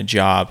girlfriend, a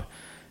job,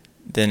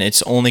 then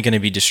it's only going to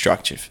be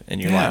destructive in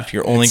your life.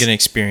 You're only going to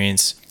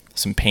experience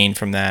some pain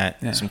from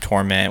that, some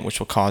torment, which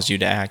will cause you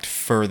to act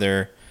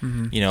further,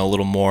 you know, a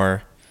little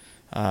more,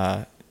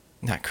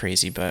 not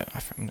crazy, but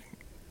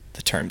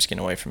the term's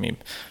getting away from me.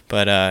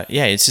 But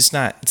yeah, it's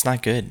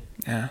not good.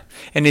 Yeah.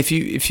 And if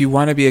you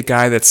want to be a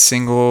guy that's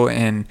single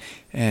and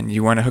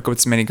you want to hook up with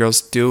as many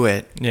girls, do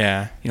it.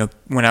 Yeah. You know,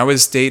 when I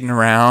was dating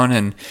around,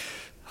 and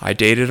I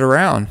dated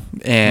around,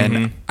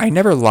 and I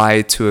never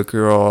lied to a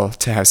girl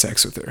to have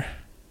sex with her.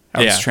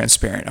 I was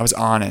transparent. I was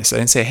honest. I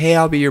didn't say, "Hey,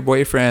 I'll be your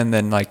boyfriend,"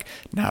 then like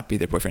not be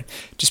their boyfriend.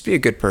 Just be a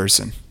good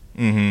person.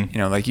 You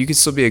know, like, you can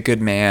still be a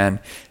good man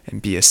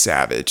and be a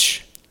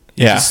savage.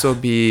 You can still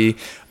be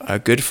a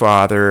good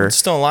father.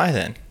 Just don't lie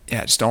then.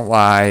 Yeah, just don't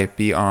lie.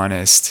 Be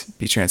honest.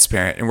 Be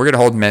transparent. And we're going to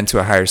hold men to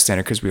a higher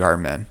standard because we are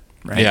men,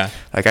 right? Yeah.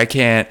 Like, I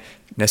can't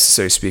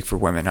necessarily speak for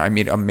women. I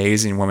meet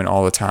amazing women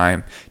all the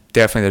time.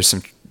 Definitely there's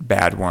some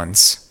bad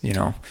ones, you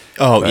know.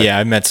 Oh, yeah,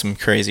 I met some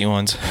crazy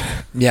ones.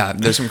 Yeah,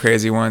 there's some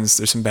crazy ones.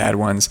 There's some bad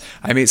ones.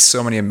 I meet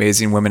so many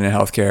amazing women in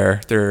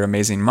healthcare. They're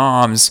amazing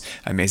moms,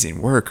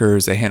 amazing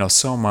workers. They handle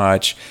so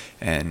much.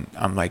 And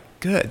I'm like,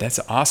 good, that's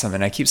awesome.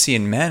 And I keep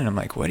seeing men, and I'm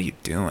like, what are you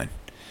doing?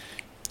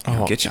 You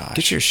know,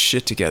 get your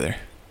shit together.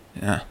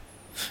 Yeah.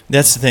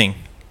 That's the thing.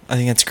 I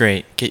think that's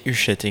great. Get your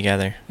shit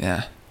together.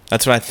 Yeah.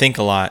 That's what I think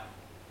a lot.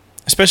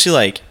 Especially,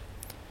 like,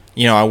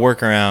 you know, I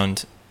work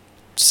around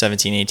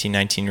 17, 18,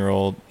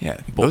 19-year-old.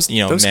 Yeah. Those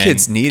men,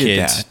 kids needed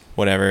kids, that.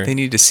 Whatever. They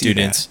need to see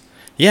students. that.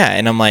 Yeah,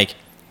 and I'm like,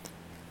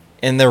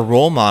 and their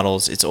role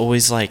models, it's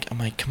always like, I'm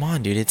like, come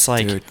on, dude. It's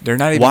like, dude, they're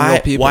not even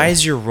real people. Why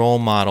is your role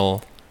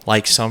model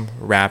like some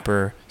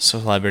rapper,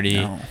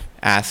 celebrity,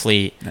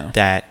 athlete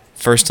that,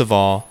 first of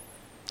all,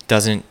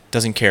 doesn't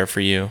care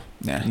for you,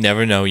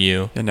 never know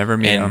you, you'll never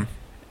meet him,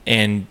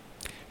 and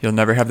you'll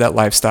never have that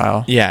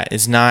lifestyle. Yeah,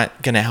 is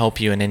not gonna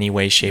help you in any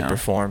way, shape, or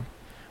form.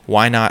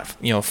 Why not,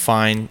 you know,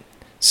 find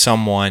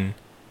someone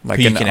like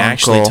who you can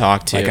actually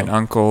talk to, like an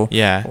uncle,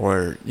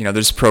 or, you know,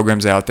 there's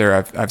programs out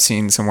there I've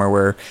seen somewhere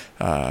where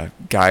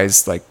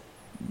guys, like,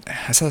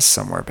 I saw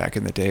somewhere back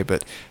in the day,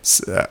 but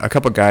a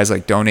couple of guys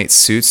like donate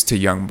suits to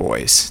young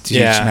boys to teach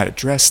them how to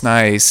dress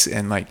nice,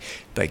 and like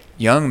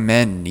young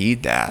men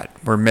need that.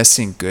 We're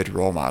missing good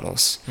role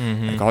models.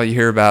 Like, all you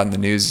hear about in the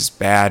news is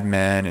bad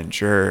men and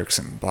jerks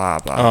and blah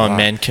blah. blah.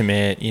 Men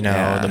commit, you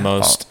know, the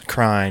most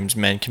crimes.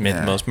 Men commit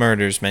the most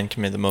murders. Men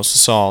commit the most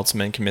assaults.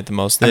 Men commit the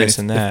most this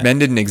and that. If men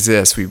didn't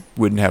exist, we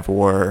wouldn't have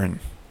war, and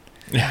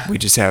we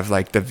just have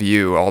like The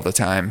View all the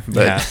time.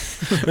 But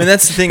I mean,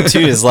 that's the thing too,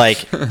 is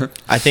like,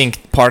 I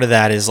think part of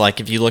that is like,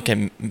 if you look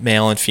at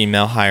male and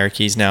female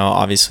hierarchies now,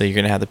 obviously you're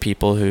going to have the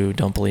people who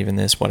don't believe in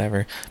this,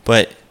 whatever.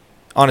 But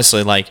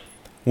honestly, like,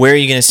 where are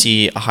you going to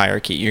see a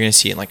hierarchy? You're going to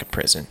see it in like a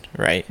prison,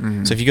 right?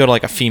 So if you go to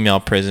like a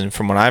female prison,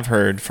 from what I've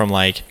heard from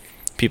like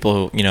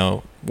people who, you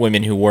know,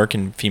 women who work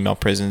in female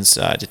prisons,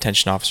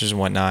 detention officers and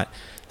whatnot,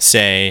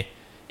 say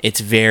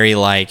it's very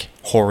like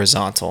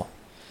horizontal.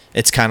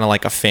 It's kind of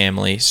like a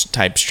family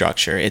type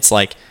structure. It's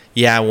like,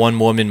 yeah, one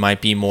woman might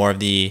be more of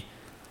the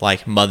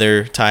like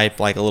mother type,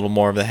 like a little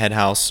more of the head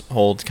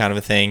household kind of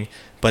a thing.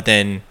 But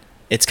then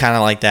it's kind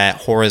of like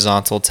that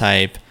horizontal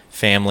type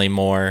family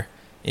more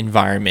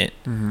environment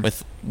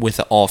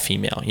with all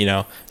female, you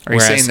know. Are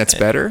you saying that's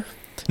better?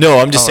 No,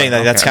 I'm just saying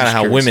that that's kind of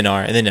how women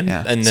are. And then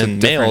and so then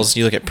males,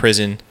 you look at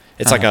prison,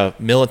 it's like a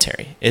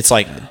military. It's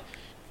like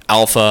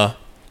alpha,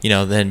 you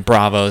know, then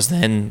bravos,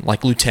 then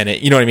like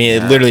lieutenant. You know what I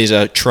mean? It literally is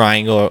a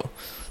triangle,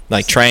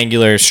 like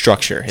triangular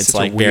structure. It's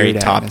like very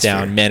top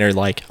down. Men are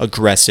like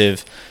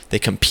aggressive. They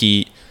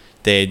compete.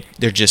 They're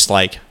just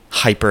like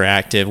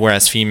hyperactive.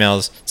 Whereas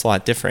females, it's a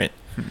lot different.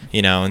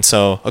 You know, and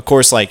so of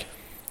course, like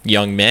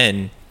young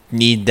men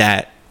need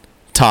that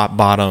top,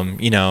 bottom,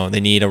 they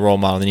need a role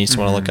model. They need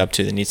someone to look up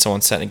to. They need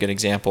someone setting a good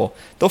example.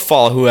 They'll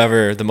follow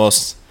whoever the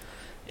most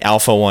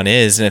alpha one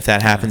is. And if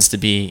that happens to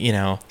be,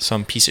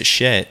 some piece of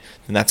shit,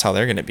 then that's how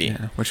they're going to be.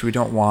 Yeah, which we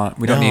don't want.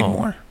 We don't need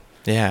more.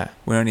 Yeah.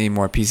 We don't need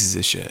more pieces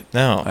of shit.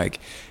 No. Like,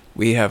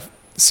 we have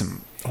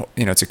some,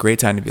 it's a great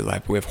time to be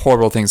alive, but we have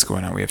horrible things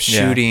going on. We have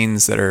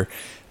shootings that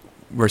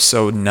we're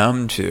so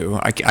numb to.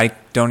 I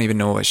don't even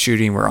know what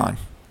shooting we're on.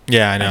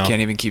 Yeah, I know. I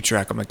can't even keep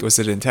track. I'm like, was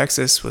it in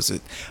Texas? Was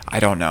it?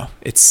 I don't know.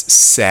 It's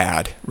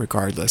sad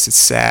regardless. It's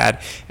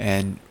sad.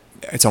 And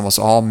it's almost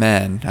all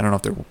men. I don't know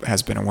if there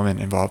has been a woman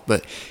involved,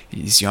 but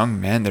these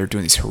young men that are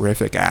doing these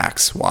horrific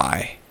acts.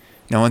 Why?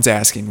 No one's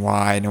asking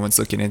why. No one's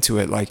looking into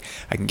it. Like,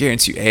 I can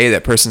guarantee you, A,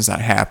 that person's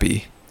not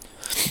happy.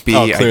 B,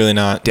 clearly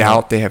not.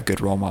 Doubt they have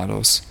good role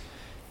models.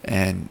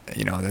 And,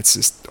 that's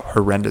just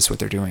horrendous what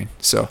they're doing.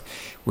 So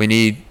we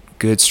need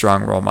good,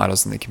 strong role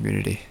models in the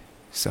community.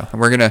 So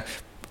we're going to,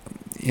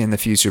 in the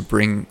future,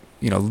 bring,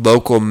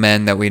 local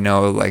men that we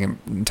know, like,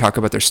 and talk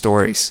about their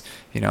stories.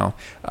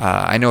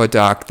 I know a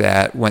doc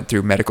that went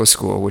through medical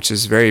school, which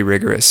is very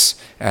rigorous,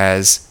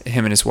 as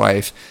him and his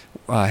wife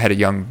had a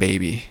young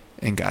baby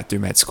and got through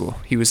med school.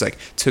 He was like,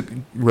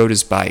 rode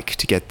his bike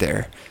to get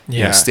there.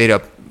 Yeah. Stayed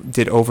up,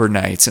 did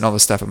overnights and all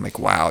this stuff. I'm like,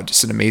 wow,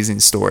 just an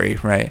amazing story,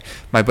 right?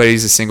 My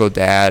buddy's a single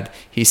dad.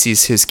 He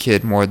sees his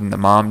kid more than the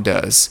mom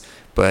does,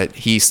 but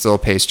he still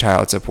pays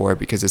child support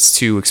because it's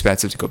too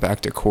expensive to go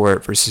back to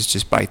court versus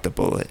just bite the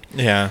bullet.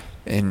 Yeah.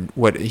 And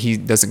he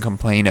doesn't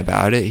complain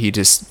about it. He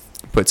just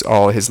puts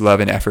all his love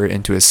and effort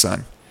into his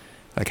son.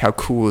 Like, how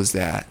cool is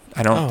that?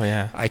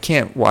 I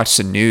can't watch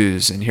the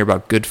news and hear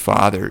about good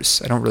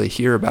fathers. I don't really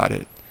hear about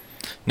it.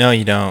 No,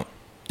 you don't.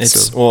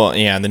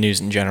 The news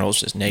in general is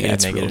just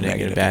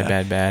negative, bad.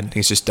 I think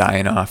it's just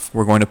dying off.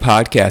 We're going to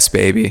podcast,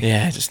 baby.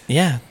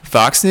 Yeah,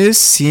 Fox News,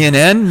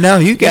 CNN. No,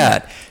 you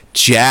got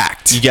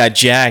jacked. You got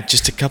jacked.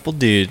 Just a couple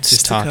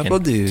dudes talking. A couple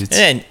dudes.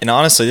 And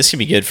honestly, this could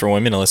be good for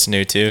women to listen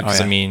to too. Because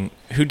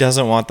who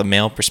doesn't want the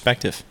male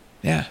perspective?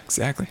 Yeah,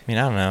 exactly. I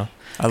don't know.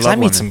 I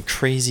meet some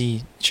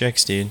crazy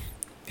chicks, dude.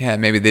 Yeah,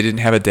 maybe they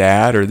didn't have a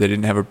dad or they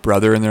didn't have a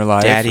brother in their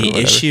life. Daddy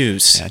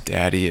issues. Yeah,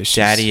 daddy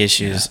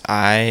issues.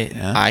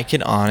 Yeah. I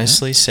can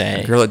honestly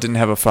say, a girl that didn't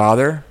have a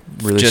father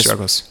really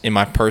struggles. In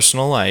my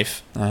personal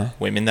life,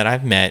 women that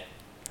I've met,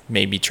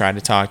 maybe try to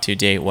talk to,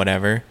 date,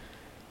 whatever,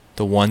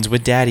 the ones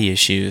with daddy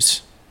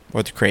issues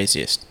were the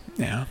craziest.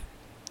 Yeah.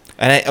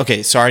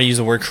 And sorry to use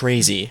the word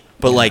crazy,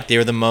 but like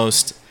they're the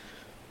most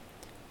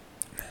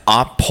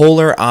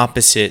polar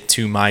opposite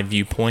to my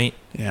viewpoint.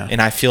 Yeah.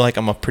 And I feel like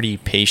I'm a pretty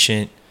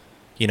patient,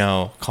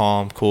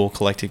 calm, cool,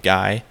 collected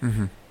guy.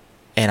 Mm-hmm.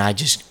 And I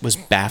just was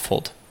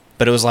baffled.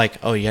 But it was like,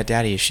 oh, you got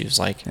daddy issues.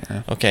 Like,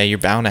 okay, you're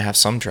bound to have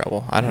some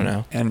trouble. I don't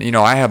know. And,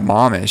 I have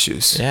mom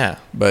issues. Yeah.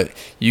 But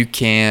you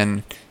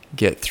can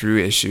get through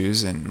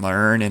issues and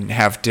learn and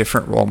have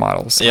different role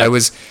models. Yep.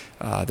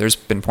 There's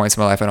been points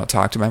in my life I don't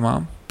talk to my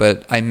mom.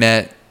 But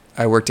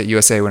I worked at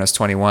USA when I was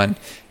 21.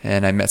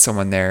 And I met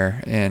someone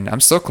there. And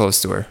I'm still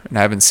close to her. And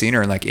I haven't seen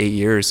her in like 8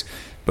 years.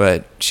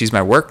 But she's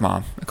my work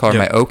mom. I call her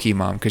my Okie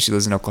mom because she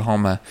lives in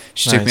Oklahoma.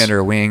 She took me under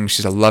her wing.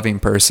 She's a loving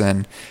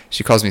person.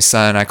 She calls me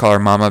son. I call her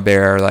Mama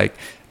Bear. Like,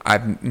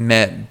 I've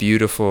met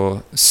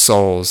beautiful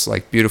souls,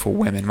 like beautiful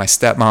women. My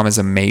stepmom is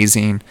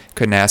amazing.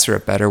 Couldn't ask for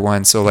a better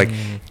one. So, like,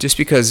 just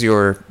because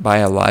your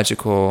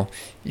biological,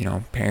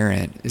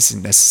 parent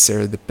isn't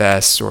necessarily the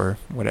best or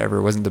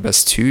whatever, wasn't the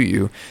best to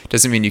you,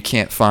 doesn't mean you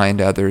can't find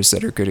others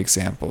that are good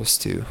examples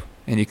too.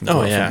 And you can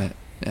grow from it.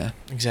 Yeah.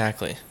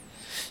 Exactly.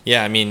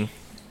 Yeah,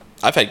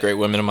 I've had great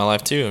women in my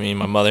life too.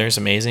 My mother's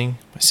amazing.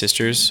 My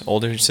sister's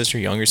older sister,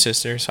 younger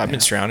sister. So I've been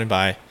surrounded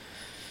by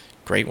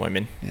great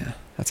women. Yeah,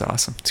 that's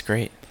awesome. It's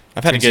great.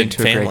 I've had a good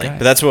family, but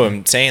that's what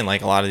I'm saying.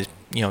 Like a lot of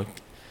these,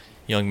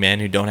 young men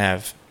who don't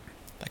have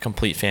a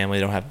complete family,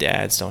 don't have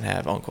dads, don't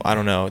have uncle. I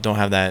don't know, don't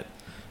have that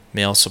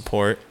male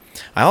support.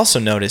 I also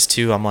noticed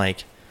too. I'm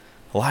like,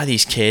 a lot of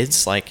these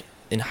kids, like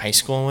in high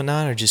school and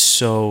whatnot, are just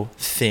so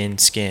thin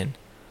skinned.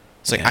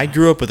 It's like I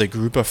grew up with a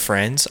group of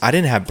friends. I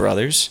didn't have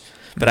brothers.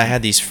 But I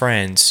had these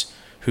friends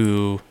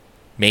who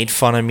made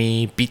fun of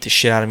me, beat the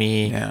shit out of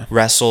me,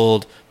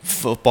 wrestled,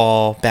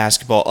 football,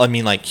 basketball.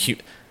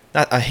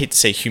 I hate to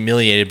say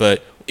humiliated,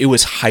 but it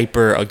was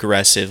hyper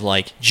aggressive,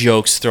 like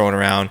jokes thrown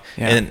around.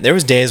 Yeah. And there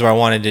was days where I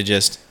wanted to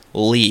just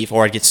leave,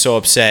 or I'd get so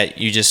upset.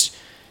 You just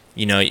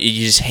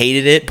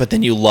hated it, but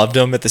then you loved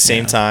them at the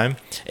same time.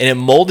 And it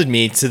molded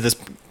me to this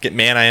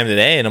man I am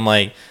today. And I'm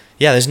like,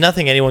 yeah, there's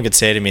nothing anyone could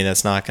say to me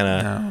that's not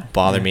going to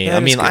bother me.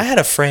 I had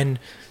a friend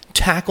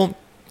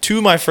two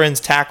of my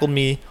friends tackled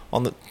me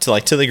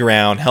to the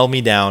ground, held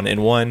me down,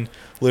 and one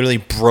literally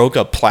broke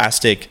a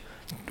plastic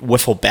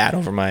wiffle bat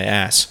over my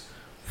ass.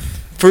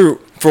 For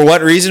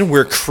what reason?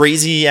 We're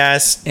crazy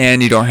ass.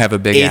 And you don't have a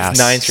big 8th,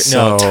 ass. 9th,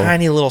 no,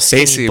 tiny little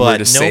skinny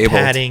butt, no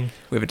padding.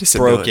 We have a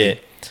disability. Broke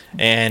it,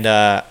 and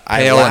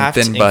I laughed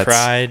and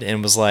cried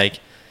and was like,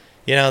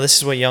 this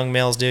is what young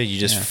males do. You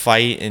just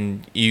fight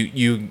and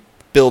you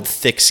build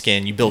thick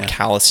skin. You build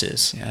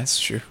calluses. Yeah,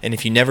 that's true. And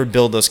if you never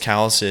build those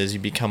calluses, you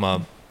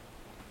become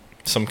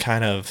some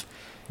kind of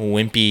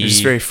wimpy, They're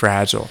just very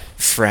fragile.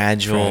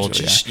 fragile.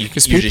 Just yeah. you're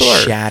people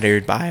just are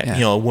shattered by it. yeah.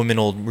 You know, a woman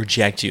will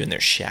reject you and they're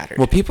shattered.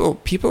 Well, people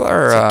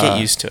are It's like, get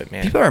used to it,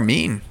 man. People are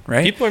mean,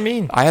 right? People are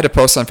mean. I had a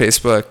post on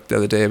Facebook the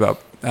other day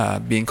about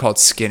being called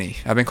skinny.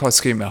 I've been called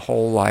skinny my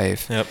whole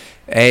life. Yep.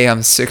 I'm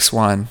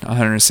 6'1",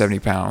 170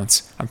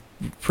 pounds. I'm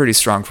pretty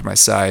strong for my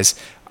size.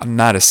 I'm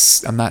not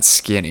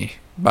skinny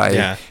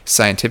by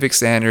scientific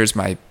standards.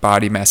 My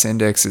body mass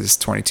index is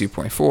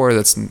 22.4.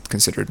 That's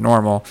considered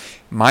normal.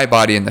 My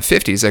body in the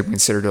 50s, I'm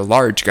considered a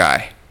large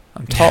guy.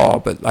 I'm tall,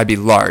 but I'd be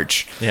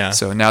large. Yeah.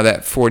 So now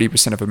that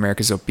 40% of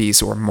America's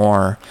obese or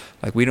more,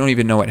 like we don't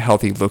even know what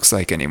healthy looks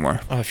like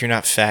anymore. Oh, if you're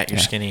not fat, you're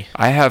skinny.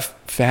 I have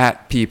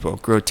fat people,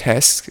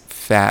 grotesque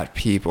fat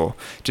people,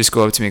 just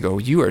go up to me and go,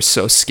 "You are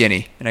so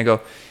skinny." And I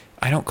go,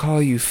 "I don't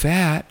call you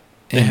fat.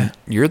 And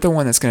you're the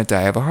one that's going to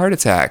die of a heart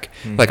attack.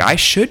 Like, I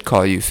should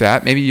call you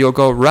fat. Maybe you'll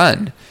go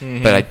run.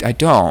 But I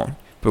don't.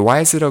 But why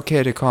is it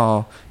okay to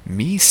call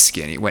me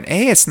skinny when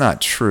A, it's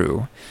not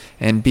true,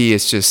 and B,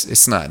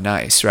 it's not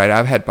nice, right?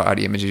 I've had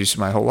body image issues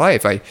my whole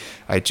life.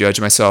 I judge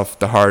myself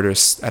the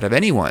hardest out of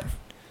anyone,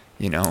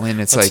 you know,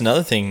 and it's That's like,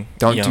 another thing.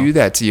 don't do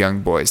that to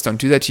young boys. Don't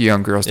do that to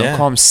young girls. Don't Yeah.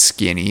 call them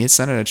skinny. It's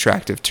not an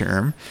attractive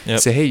term. Yep.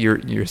 Say, hey,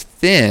 you're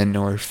thin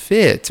or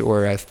fit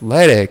or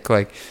athletic.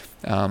 Like,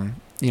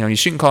 you know, you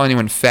shouldn't call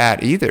anyone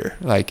fat either.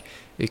 Like,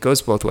 it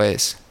goes both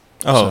ways.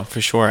 Oh,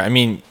 for sure. I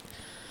mean,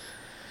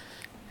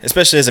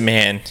 especially as a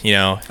man, you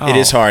know, it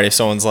is hard if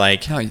someone's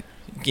like,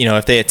 you know,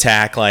 if they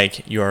attack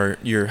like your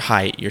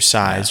height, your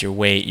size, your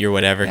weight, your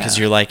whatever, because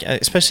you're like,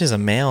 especially as a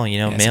male, you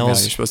know,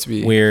 males, you're supposed to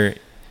be. We're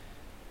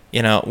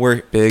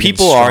big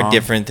people and are strong.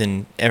 different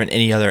than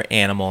any other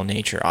animal in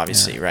nature,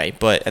 obviously, right?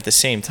 But at the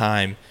same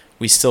time,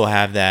 we still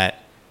have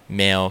that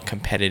male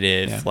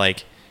competitive,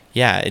 like.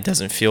 Yeah, it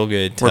doesn't feel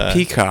good to... We're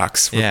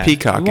peacocks. We're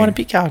peacocking. We want to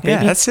peacock, baby.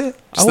 Yeah, that's it.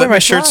 I wear my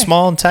shirt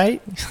small and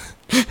tight.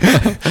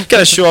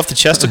 Gotta show off the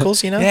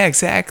chesticles, you know? Yeah,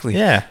 exactly.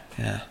 Yeah.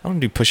 Yeah. I don't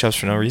do push-ups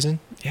for no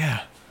reason.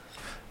 Yeah.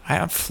 I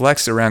don't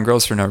flex around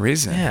girls for no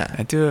reason. Yeah.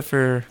 I do it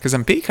because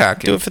I'm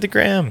peacocking. Do it for the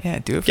gram. Yeah,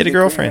 do it for Get a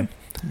girlfriend.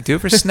 Gram. Do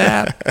it for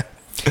Snap.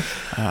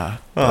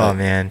 Oh,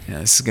 man. Yeah,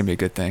 this is going to be a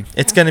good thing.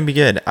 It's going to be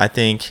good. I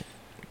think,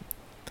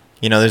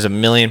 you know, there's a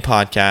million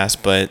podcasts,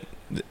 but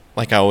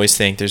like I always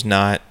think, there's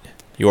not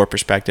your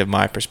perspective,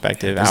 my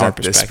perspective, our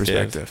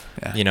perspective.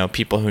 Yeah. You know,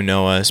 people who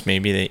know us,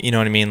 maybe they, you know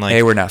what I mean? Like,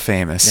 hey, we're not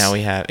famous. Now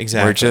we have,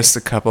 exactly. We're just a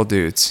couple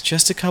dudes.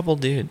 Just a couple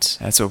dudes.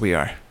 That's what we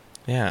are.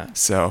 Yeah.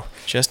 So.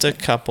 Just a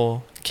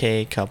couple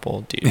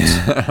dudes.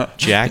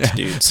 Jacked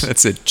dudes.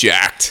 That's a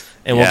jacked.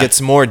 And we'll get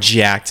some more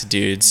jacked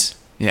dudes.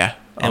 Yeah.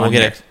 And we'll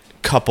get a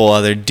couple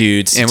other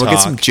dudes and to we'll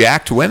get some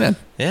jacked women.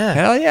 Yeah.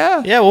 Hell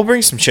yeah. Yeah, we'll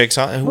bring some chicks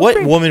on.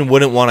 What woman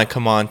wouldn't want to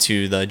come on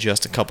to the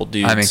Just a Couple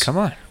Dudes? I mean, come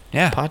on.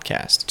 Yeah.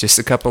 Podcast. Just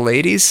a couple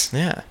ladies.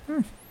 Yeah.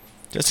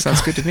 Just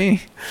sounds good to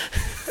me.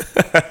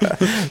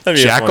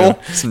 Jackal.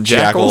 Some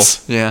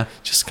jackals. Yeah.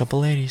 Just a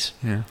couple ladies.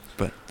 Yeah.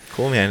 But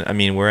cool, man. I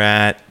mean, we're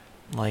at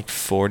like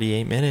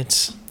 48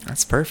 minutes.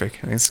 That's perfect.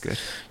 I think it's good.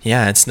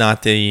 Yeah, it's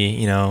not the,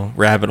 you know,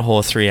 rabbit hole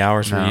of 3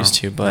 hours we're used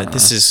to, but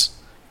this is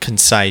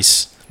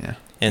concise. Yeah.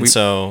 And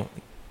so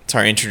it's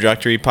our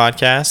introductory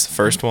podcast,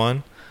 first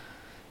one.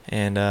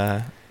 And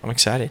I'm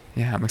excited.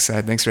 Yeah, I'm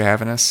excited. Thanks for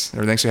having us.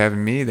 Or thanks for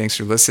having me. Thanks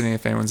for listening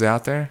if anyone's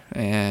out there.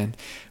 And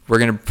we're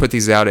going to put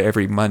these out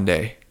every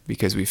Monday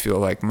because we feel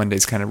like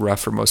Monday's kind of rough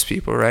for most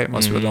people, right?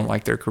 Most people don't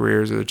like their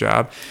careers or their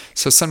job.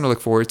 So something to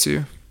look forward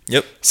to.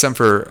 Yep. Some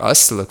for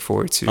us to look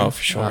forward to. Oh,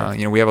 for sure.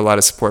 You know, we have a lot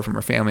of support from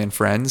our family and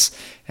friends,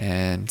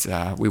 and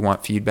we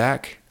want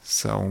feedback.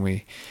 So when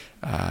we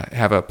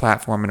have a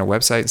platform and a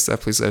website and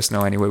stuff, please let us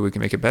know any way we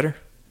can make it better.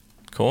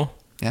 Cool.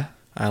 Yeah.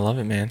 I love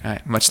it, man. All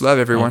right. Much love,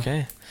 everyone.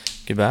 Okay.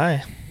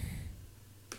 Goodbye.